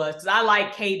wish it was, because I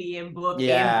like KD and Book.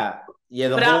 Yeah.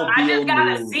 But I just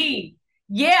gotta see.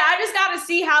 Yeah, I just got to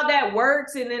see how that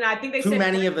works. And then I think they said too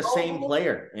many of the same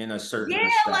player in a certain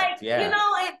respect. You know,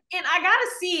 and I got to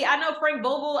see. I know Frank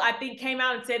Vogel, I think, came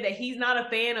out and said that he's not a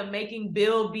fan of making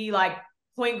Bill be like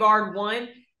point guard one.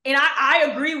 And I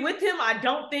agree with him. I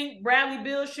don't think Bradley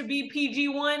Beal should be PG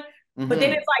one. Mm-hmm. But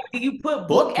then it's like, do you put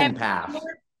Book can pass?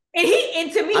 And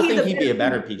to me, I think he'd be a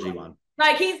better PG one.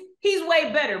 Like, he's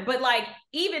way better. But like,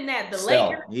 even that, the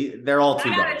Lakers, they're all too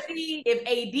good. I gotta see if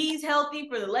AD's healthy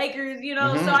for the Lakers, you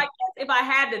know. Mm-hmm. So I guess if I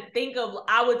had to think of,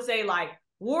 I would say like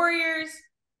Warriors,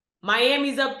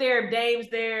 Miami's up there, if Dame's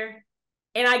there.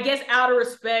 And I guess out of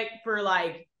respect for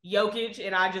like Jokic,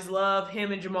 and I just love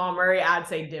him and Jamal Murray, I'd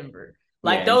say Denver.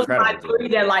 Like, those are my three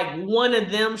that like one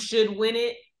of them should win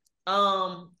it.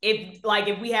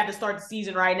 If we had to start the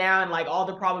season right now and like all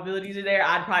the probabilities are there,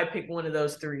 I'd probably pick one of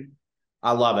those three.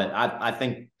 I love it. I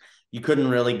think you couldn't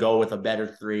really go with a better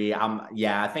three.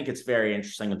 I think it's very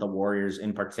interesting with the Warriors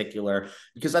in particular,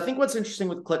 because I think what's interesting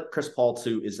with Chris Paul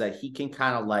too is that he can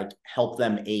kind of like help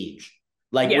them age.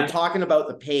 Like, we're talking about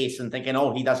the pace and thinking,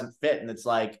 oh, he doesn't fit. And it's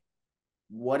like,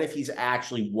 what if he's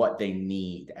actually what they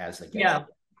need as they get older?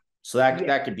 So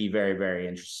that could be very, very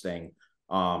interesting.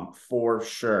 For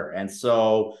sure. And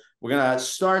so we're going to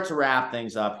start to wrap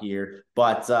things up here,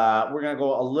 but we're going to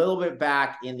go a little bit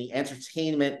back in the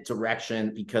entertainment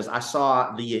direction, because I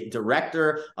saw the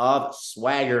director of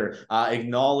Swagger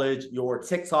acknowledge your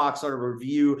TikTok sort of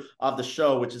review of the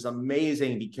show, which is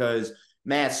amazing, because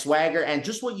man, Swagger, and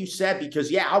just what you said,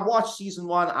 because I watched season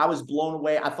 1. I was blown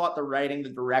away. I thought the writing, the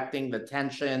directing, the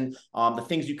tension, the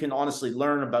things you can honestly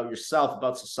learn about yourself,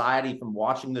 about society from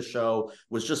watching the show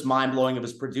was just mind-blowing. It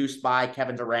was produced by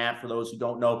Kevin Durant, for those who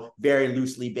don't know, very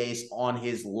loosely based on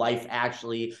his life,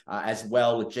 actually, as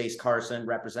well, with Jace Carson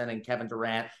representing Kevin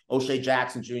Durant, O'Shea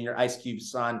Jackson Jr., Ice Cube's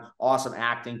son, awesome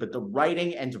acting, but the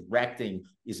writing and directing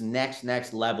is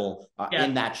next level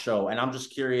in that show. And I'm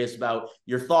just curious about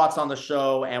your thoughts on the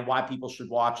show and why people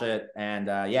should watch it, and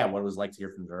what it was like to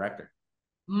hear from the director.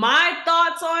 My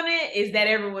thoughts on it is that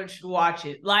everyone should watch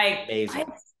it. Like,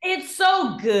 it's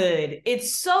so good.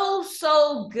 It's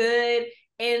so good.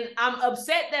 And I'm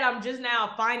upset that I'm just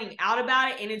now finding out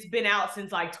about it, and it's been out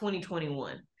since like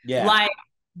 2021. Yeah. Like,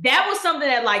 that was something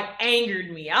that like angered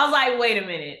me. I was like, wait a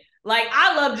minute. Like,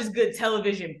 I love just good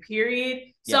television, period.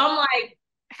 So I'm like,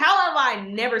 how have I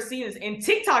never seen this? And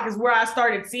TikTok is where I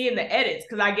started seeing the edits,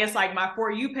 because I guess like my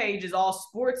For You page is all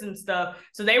sports and stuff.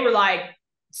 So they were like,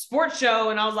 sports show.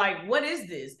 And I was like, what is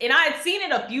this? And I had seen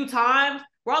it a few times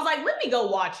where I was like, let me go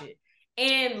watch it.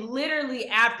 And literally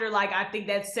after like, I think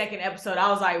that second episode,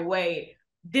 I was like, wait,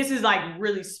 this is like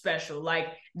really special. Like,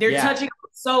 they're touching on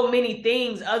so many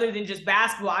things other than just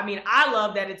basketball. I mean, I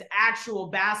love that it's actual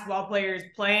basketball players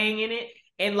playing in it,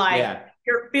 and like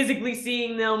you're physically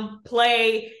seeing them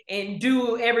play and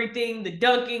do everything, the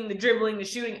dunking, the dribbling, the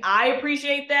shooting. I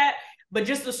appreciate that. But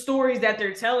just the stories that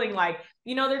they're telling, like,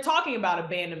 you know, they're talking about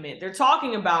abandonment. They're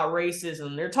talking about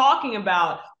racism. They're talking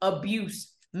about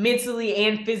abuse mentally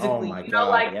and physically. Oh my God,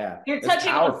 like you're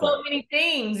touching on so many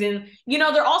things. And, you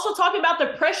know, they're also talking about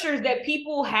the pressures that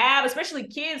people have, especially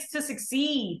kids, to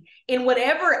succeed in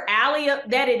whatever alley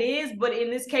that it is. But in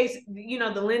this case, you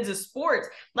know, the lens of sports,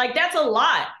 like that's a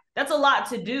lot. That's a lot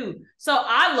to do. So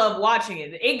I love watching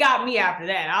it. It got me after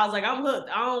that. I was like, I'm hooked.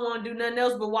 I don't want to do nothing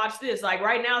else but watch this. Like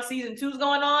right now, season 2's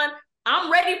going on. I'm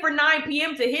ready for 9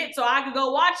 p.m. to hit so I could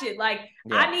go watch it. Like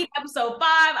I need episode 5.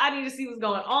 I need to see what's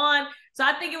going on. So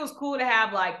I think it was cool to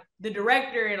have like the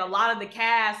director and a lot of the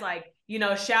cast, like, you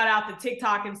know, shout out the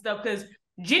TikTok and stuff. Because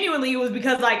genuinely it was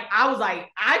because like, I was like,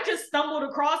 I just stumbled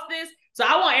across this. So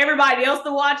I want everybody else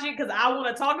to watch it because I want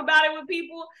to talk about it with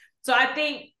people. So I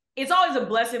think it's always a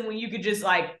blessing when you could just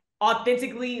like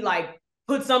authentically like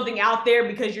put something out there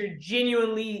because you're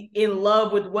genuinely in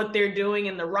love with what they're doing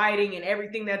and the writing and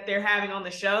everything that they're having on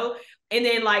the show. And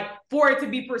then like for it to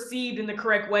be perceived in the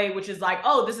correct way, which is like,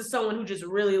 oh, this is someone who just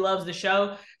really loves the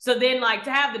show. So then like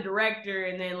to have the director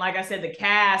and then, like I said, the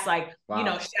cast, like, you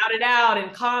know, shout it out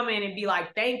and comment and be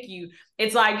like, thank you.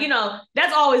 It's like, you know,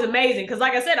 that's always amazing. Cause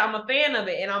like I said, I'm a fan of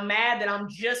it and I'm mad that I'm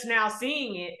just now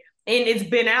seeing it. And it's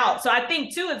been out. So I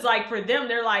think too, it's like for them,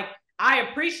 they're like, I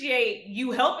appreciate you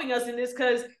helping us in this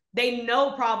because they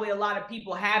know probably a lot of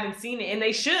people haven't seen it and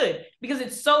they should because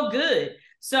it's so good.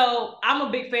 So I'm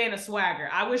a big fan of Swagger.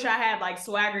 I wish I had like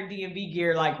Swagger DMV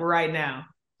gear like right now.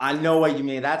 I know what you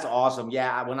mean. That's awesome.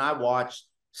 Yeah, when I watched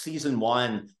season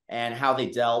 1 and how they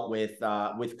dealt with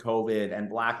COVID and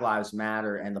Black Lives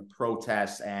Matter and the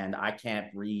protests and I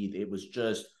Can't Breathe, it was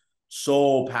just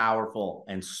so powerful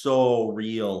and so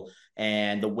real.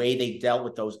 And the way they dealt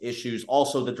with those issues,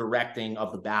 also the directing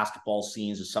of the basketball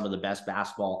scenes is some of the best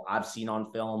basketball I've seen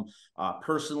on film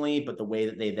personally, but the way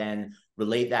that they then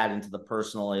relate that into the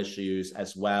personal issues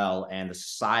as well and the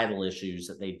societal issues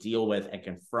that they deal with and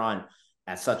confront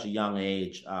at such a young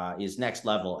age is next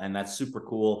level. And that's super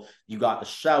cool. You got the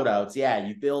shout outs. Yeah,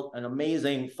 you built an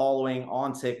amazing following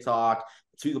on TikTok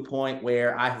to the point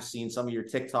where I have seen some of your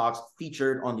TikToks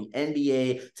featured on the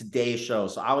NBA Today show.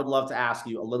 So I would love to ask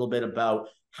you a little bit about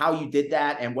how you did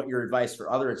that and what your advice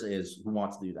for others is who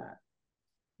want to do that.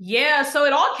 Yeah, so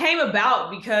it all came about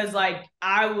because like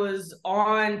I was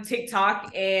on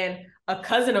TikTok and a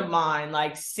cousin of mine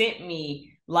like sent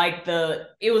me like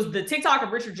it was the TikTok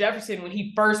of Richard Jefferson when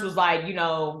he first was like, you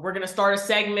know, we're going to start a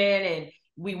segment and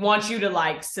we want you to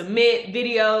like submit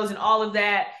videos and all of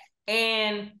that.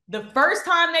 And the first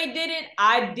time they did it,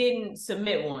 I didn't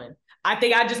submit one. I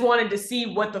think I just wanted to see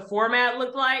what the format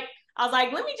looked like. I was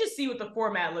like, let me just see what the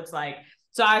format looks like.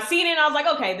 So I seen it and I was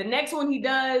like, okay, the next one he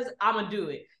does, I'm going to do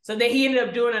it. So then he ended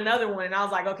up doing another one and I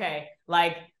was like, okay,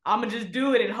 like I'm going to just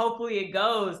do it and hopefully it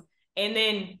goes. And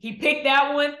then he picked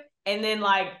that one. And then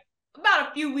like about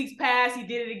a few weeks passed, he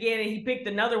did it again and he picked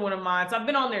another one of mine. So I've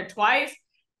been on there twice.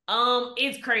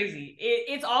 It's crazy.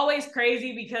 It's always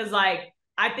crazy because like,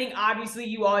 I think obviously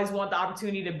you always want the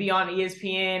opportunity to be on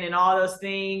ESPN and all those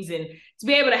things and to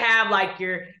be able to have like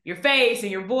your face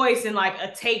and your voice and like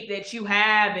a take that you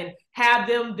have and have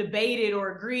them debate it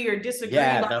or agree or disagree.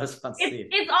 Yeah, like, that was fun.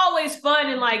 It's always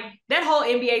fun. And like that whole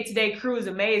NBA Today crew is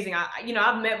amazing.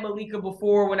 I've met Malika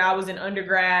before when I was in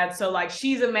undergrad. So like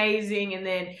she's amazing. And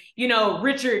then, you know,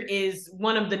 Richard is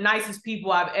one of the nicest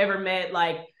people I've ever met.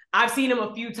 Like I've seen him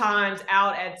a few times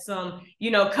out at some, you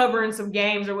know, covering some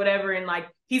games or whatever. And like,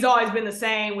 he's always been the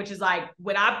same, which is like,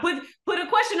 when I put a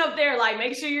question up there, like,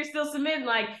 make sure you're still submitting,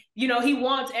 like, you know, he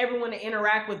wants everyone to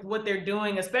interact with what they're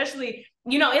doing, especially,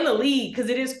 you know, in the league, because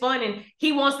it is fun. And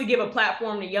he wants to give a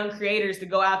platform to young creators to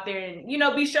go out there and, you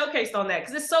know, be showcased on that.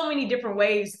 Because there's so many different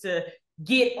ways to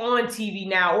get on TV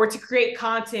now or to create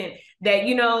content that,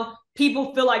 you know,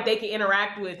 people feel like they can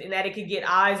interact with and that it could get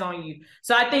eyes on you.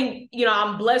 So I think, you know,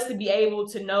 I'm blessed to be able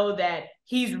to know that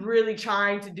he's really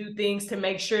trying to do things to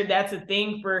make sure that's a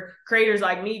thing for creators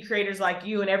like me, creators like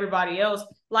you and everybody else,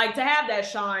 like to have that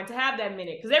shine, to have that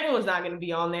minute, because everyone's not going to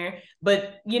be on there.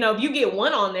 But, you know, if you get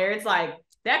one on there, it's like,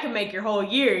 that can make your whole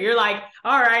year. You're like,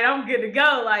 all right, I'm good to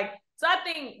go. Like, so I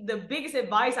think the biggest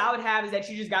advice I would have is that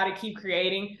you just got to keep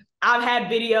creating. I've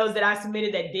had videos that I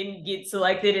submitted that didn't get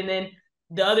selected and then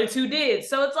the other two did.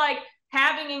 So it's like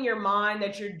having in your mind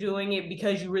that you're doing it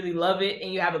because you really love it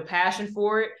and you have a passion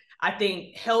for it, I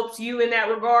think helps you in that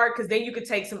regard, because then you could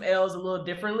take some L's a little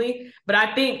differently. But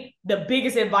I think the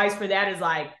biggest advice for that is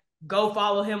like, go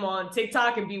follow him on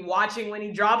TikTok and be watching when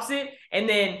he drops it, and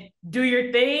then do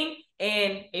your thing.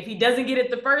 And if he doesn't get it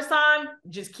the first time,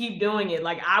 just keep doing it.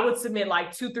 Like I would submit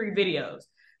like 2-3 videos.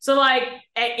 So like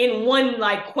in one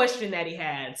like question that he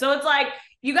had. So it's like,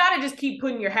 you got to just keep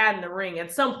putting your hat in the ring.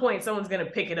 At some point, someone's going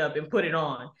to pick it up and put it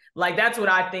on. Like that's what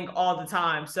I think all the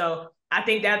time. So I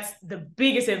think that's the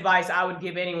biggest advice I would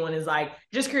give anyone is like,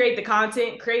 just create the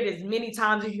content, create as many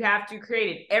times as you have to,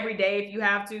 create it every day if you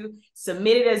have to,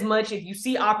 submit it as much. If you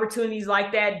see opportunities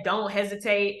like that, don't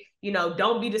hesitate. You know,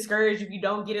 don't be discouraged if you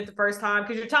don't get it the first time,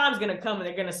 because your time's going to come and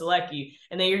they're going to select you.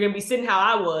 And then you're going to be sitting how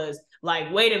I was,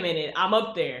 like, wait a minute, I'm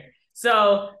up there.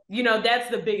 So, you know,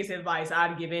 that's the biggest advice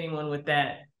I'd give anyone with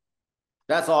that.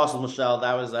 That's awesome, Lachelle.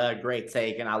 That was a great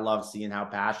take, and I love seeing how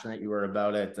passionate you were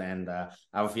about it. And I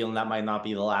have a feeling that might not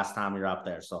be the last time you're up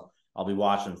there, so I'll be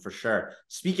watching for sure.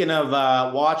 Speaking of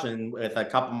watching, with a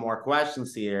couple more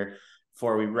questions here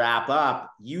before we wrap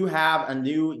up, you have a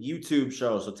new YouTube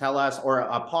show. So tell us, or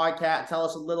a podcast, tell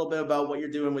us a little bit about what you're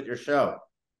doing with your show.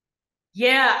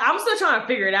 Yeah, I'm still trying to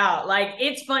figure it out. Like,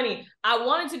 it's funny. I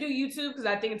wanted to do YouTube because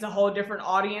I think it's a whole different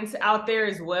audience out there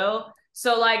as well.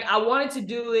 So like I wanted to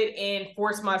do it and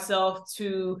force myself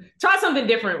to try something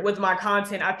different with my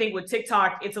content. I think with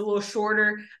TikTok, it's a little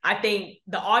shorter. I think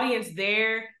the audience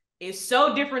there is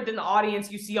so different than the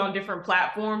audience you see on different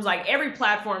platforms. Like every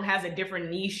platform has a different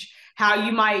niche. How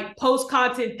you might post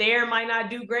content there might not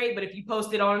do great, but if you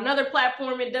post it on another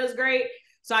platform, it does great.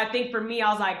 So I think for me,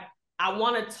 I was like, I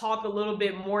want to talk a little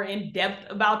bit more in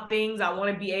depth about things. I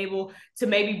want to be able to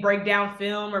maybe break down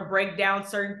film or break down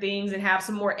certain things and have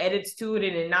some more edits to it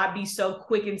and not be so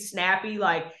quick and snappy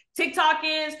like TikTok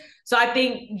is. So I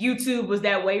think YouTube was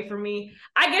that way for me.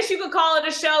 I guess you could call it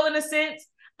a show in a sense.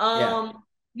 Yeah.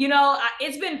 You know,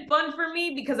 it's been fun for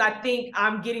me because I think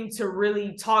I'm getting to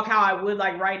really talk how I would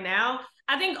like right now.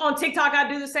 I think on TikTok,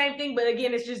 I do the same thing, but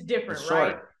again, it's just different,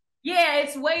 right? Yeah,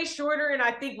 it's way shorter. And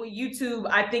I think with YouTube,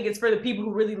 I think it's for the people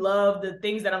who really love the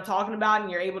things that I'm talking about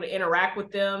and you're able to interact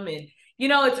with them. And, you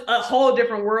know, it's a whole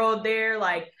different world there.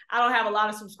 Like, I don't have a lot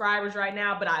of subscribers right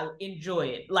now, but I enjoy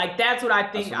it. Like, that's what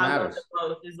I think I love the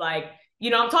most is like,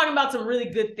 you know, I'm talking about some really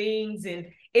good things. And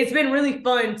it's been really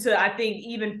fun to, I think,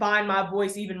 even find my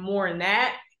voice even more in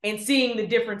that and seeing the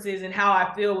differences in how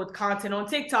I feel with content on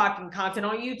TikTok and content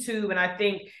on YouTube. And I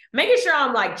think making sure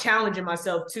I'm like challenging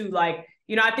myself too. Like,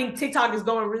 you know, I think TikTok is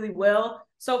going really well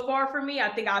so far for me. I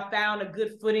think I found a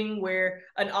good footing where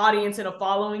an audience and a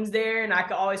following's there and I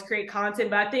can always create content.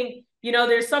 But I think, you know,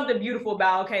 there's something beautiful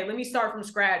about, okay, let me start from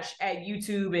scratch at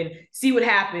YouTube and see what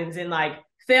happens and like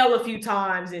fail a few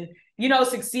times and, you know,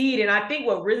 succeed. And I think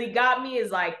what really got me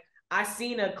is like, I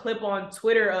seen a clip on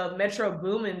Twitter of Metro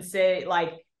Boomin said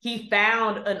like he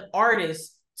found an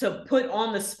artist to put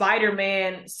on the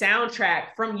Spider-Man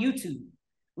soundtrack from YouTube.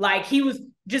 Like he was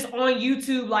just on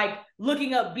YouTube, like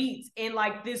looking up beats, and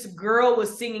like this girl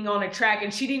was singing on a track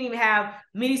and she didn't even have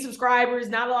many subscribers,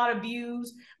 not a lot of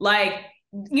views. Like,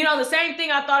 you know, the same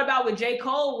thing I thought about with J.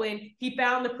 Cole when he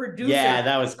found the producer. Yeah,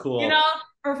 that was cool. You know,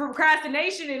 for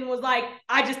procrastination and was like,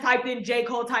 I just typed in J.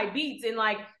 Cole type beats and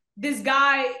like this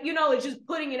guy, you know, is just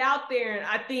putting it out there. And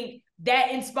I think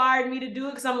that inspired me to do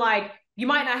it because I'm like, you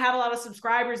might not have a lot of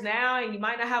subscribers now and you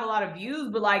might not have a lot of views,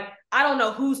 but like, I don't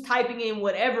know who's typing in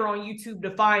whatever on YouTube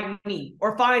to find me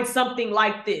or find something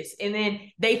like this. And then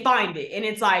they find it. And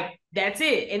it's like, that's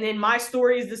it. And then my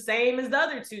story is the same as the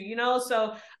other two, you know?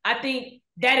 So I think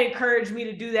that encouraged me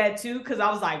to do that too. Cause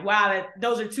I was like, wow,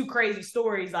 those are two crazy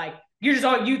stories. Like you're just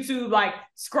on YouTube, like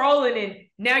scrolling and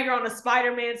now you're on a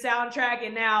Spider-Man soundtrack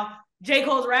and now J.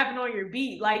 Cole's rapping on your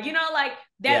beat. Like, you know, like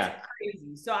that's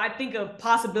crazy. So I think of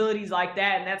possibilities like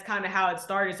that. And that's kind of how it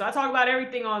started. So I talk about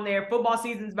everything on there. Football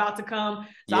season's about to come.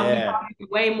 So I'm going to be talking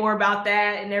way more about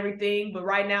that and everything. But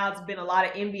right now it's been a lot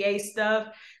of NBA stuff.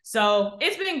 So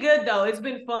it's been good though. It's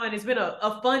been fun. It's been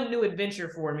a fun new adventure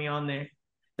for me on there.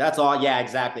 That's all. Yeah,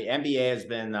 exactly. NBA has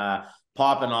been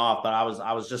popping off, but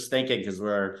I was just thinking because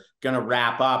we're going to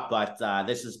wrap up, but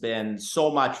this has been so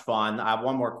much fun. I have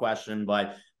one more question,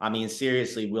 but I mean,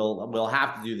 seriously, we'll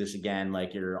have to do this again.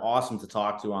 Like you're awesome to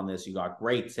talk to on this. You got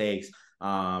great takes.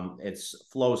 It's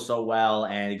flows so well.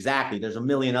 And exactly, there's a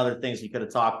million other things you could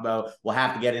have talked about. We'll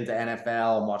have to get into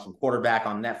NFL. I'm watching quarterback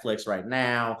on Netflix right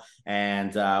now,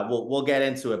 and we'll get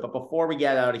into it. But before we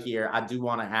get out of here, I do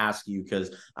want to ask you,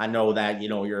 because I know that, you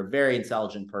know, you're a very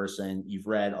intelligent person. You've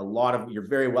read a lot of, you're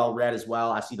very well read as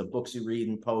well. I see the books you read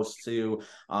and post too.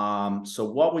 So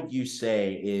what would you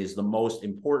say is the most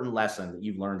important lesson that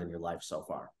you've learned in your life so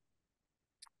far?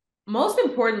 Most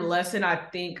important lesson I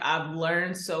think I've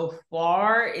learned so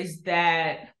far is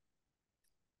that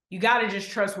you got to just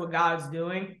trust what God's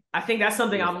doing. I think that's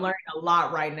something I'm learning a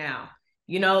lot right now.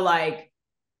 You know, like,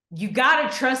 you got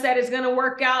to trust that it's going to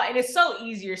work out. And it's so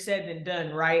easier said than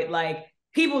done, right? Like,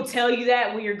 people tell you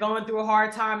that when you're going through a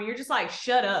hard time and you're just like,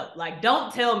 shut up. Like,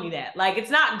 don't tell me that. Like,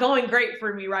 it's not going great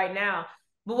for me right now.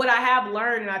 But what I have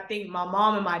learned, and I think my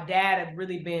mom and my dad have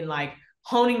really been like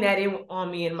honing that in on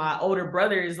me, and my older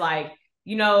brother, is like,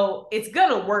 you know, it's going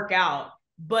to work out,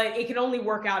 but it can only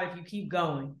work out if you keep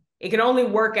going. It can only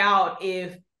work out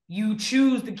if you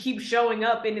choose to keep showing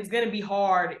up, and it's going to be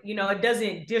hard. You know, it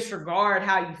doesn't disregard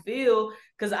how you feel,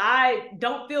 because I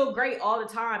don't feel great all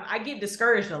the time. I get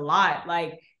discouraged a lot.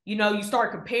 Like, you know, you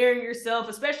start comparing yourself,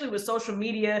 especially with social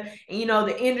media and, you know,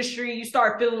 the industry. You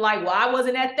start feeling like, well, I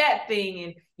wasn't at that thing.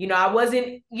 And, you know, I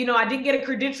wasn't, you know, I didn't get a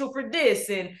credential for this.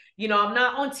 And, you know, I'm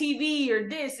not on TV or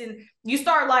this. And you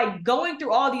start like going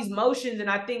through all these motions.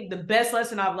 And I think the best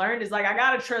lesson I've learned is like, I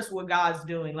got to trust what God's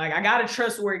doing. Like, I got to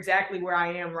trust exactly where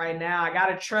I am right now. I got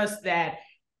to trust that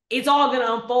it's all going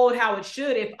to unfold how it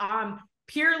should if I'm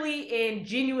purely and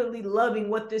genuinely loving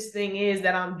what this thing is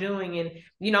that I'm doing. And,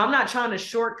 you know, I'm not trying to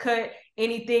shortcut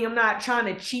anything. I'm not trying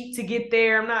to cheat to get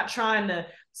there. I'm not trying to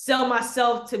sell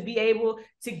myself to be able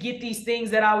to get these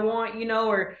things that I want, you know,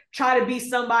 or try to be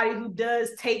somebody who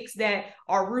does takes that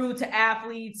are rude to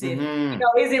athletes and, you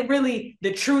know, isn't really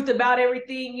the truth about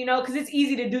everything, you know, because it's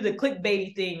easy to do the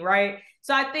clickbaity thing, right?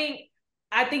 So I think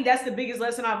that's the biggest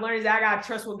lesson I've learned, is that I got to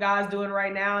trust what God's doing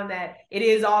right now, and that it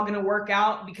is all going to work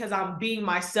out because I'm being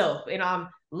myself and I'm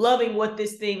loving what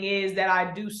this thing is that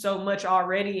I do so much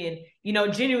already. And, you know,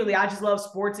 genuinely, I just love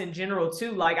sports in general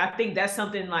too. Like, I think that's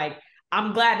something, like,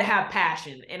 I'm glad to have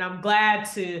passion, and I'm glad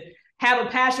to have a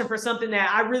passion for something that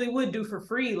I really would do for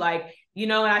free. Like, you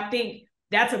know, and I think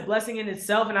that's a blessing in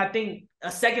itself. And I think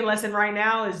a second lesson right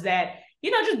now is that,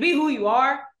 you know, just be who you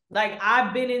are. Like,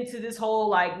 I've been into this whole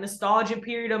like nostalgia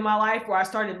period of my life where I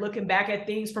started looking back at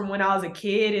things from when I was a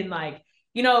kid, and like,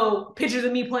 you know, pictures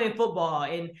of me playing football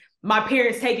and my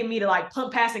parents taking me to like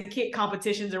punt, pass, and kick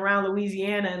competitions around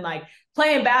Louisiana, and like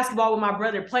playing basketball with my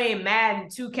brother, playing Madden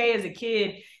 2K as a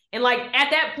kid. And like,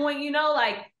 at that point, you know,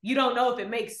 like, you don't know if it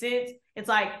makes sense. It's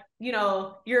like, you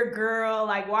know, you're a girl,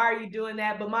 like, why are you doing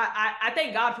that? But I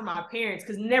thank God for my parents,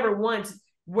 because never once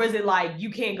was it like, you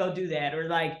can't go do that, or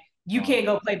like, you can't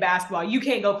go play basketball, you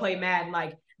can't go play Madden.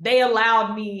 Like, they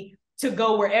allowed me to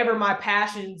go wherever my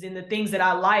passions and the things that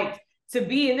I liked to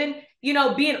be. And then, you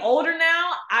know, being older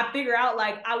now, I figure out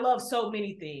like, I love so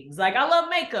many things. Like, I love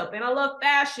makeup, and I love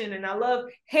fashion, and I love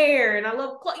hair, and I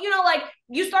love, you know, like,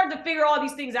 you start to figure all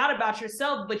these things out about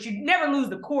yourself, but you never lose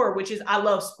the core, which is I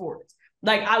love sports.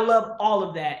 Like, I love all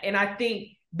of that. And I think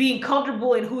being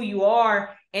comfortable in who you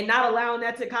are and not allowing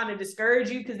that to kind of discourage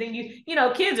you, because then you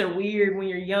know, kids are weird when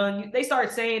you're young. They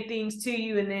start saying things to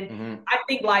you, and then I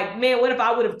think like, man, what if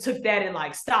I would have took that and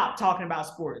like stopped talking about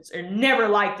sports or never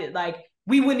liked it? Like,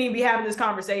 we wouldn't even be having this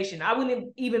conversation. I wouldn't have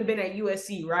even been at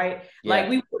USC, right? Yeah. Like,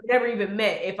 we would never even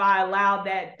met if I allowed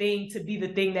that thing to be the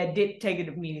thing that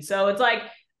dictated me. So it's like,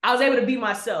 I was able to be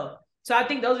myself. So I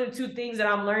think those are the two things that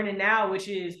I'm learning now, which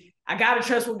is I got to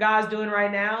trust what God's doing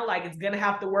right now. Like, it's going to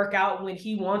have to work out when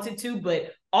he wants it to,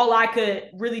 but all I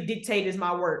could really dictate is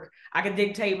my work. I could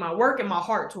dictate my work and my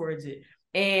heart towards it,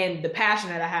 and the passion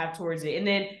that I have towards it. And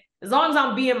then as long as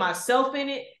I'm being myself in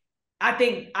it, I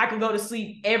think I can go to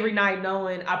sleep every night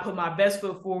knowing I put my best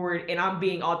foot forward and I'm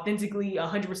being authentically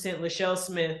 100% Lachelle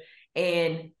Smith.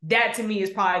 And that to me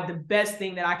is probably the best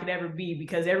thing that I could ever be,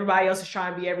 because everybody else is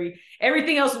trying to be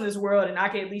everything else in this world. And I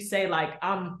can at least say like,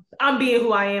 I'm being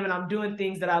who I am, and I'm doing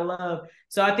things that I love.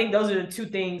 So I think those are the two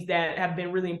things that have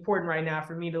been really important right now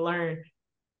for me to learn.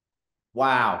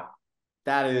 Wow.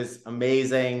 That is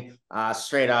amazing.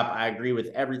 Straight up, I agree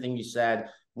with everything you said,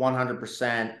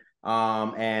 100%.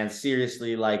 And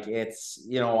seriously, like, it's,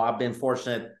 you know, I've been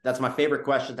fortunate. That's my favorite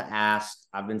question to ask.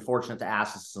 I've been fortunate to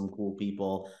ask some cool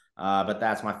people. But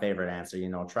that's my favorite answer. You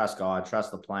know, trust God, trust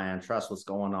the plan, trust what's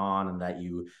going on, and that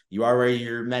you are where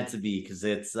you're meant to be. Cause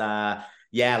it's,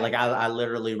 yeah, like I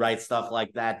literally write stuff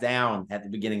like that down at the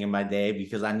beginning of my day,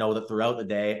 because I know that throughout the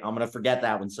day, I'm going to forget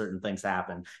that when certain things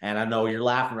happen. And I know you're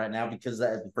laughing right now, because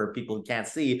for people who can't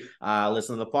see,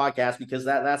 listen to the podcast, because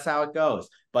that's how it goes.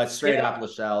 But straight up,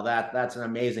 Lachelle, that's an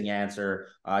amazing answer.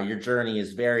 Your journey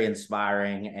is very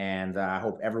inspiring, and I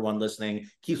hope everyone listening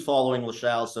keeps following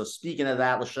Lachelle. So speaking of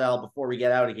that, Lachelle, before we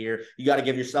get out of here, you got to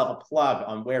give yourself a plug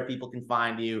on where people can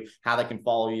find you, how they can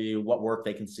follow you, what work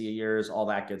they can see of yours, all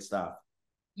that good stuff.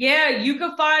 Yeah, you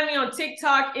can find me on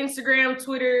TikTok, Instagram,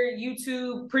 Twitter,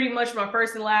 YouTube, pretty much my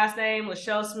first and last name,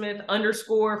 Lachelle Smith _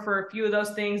 for a few of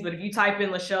those things. But if you type in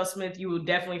Lachelle Smith, you will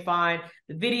definitely find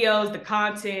the videos, the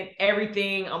content,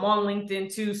 everything. I'm on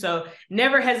LinkedIn too. So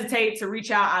never hesitate to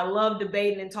reach out. I love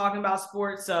debating and talking about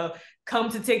sports. So come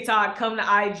to TikTok, come to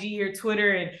IG or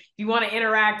Twitter. And if you want to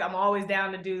interact, I'm always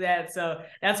down to do that. So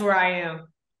that's where I am.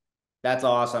 That's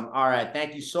awesome. All right.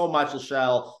 Thank you so much,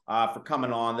 Lachelle, for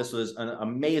coming on. This was an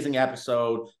amazing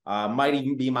episode. Might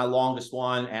even be my longest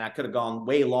one, and I could have gone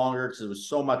way longer because it was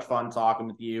so much fun talking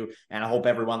with you. And I hope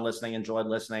everyone listening enjoyed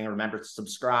listening. Remember to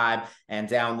subscribe and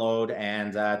download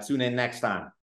and tune in next time.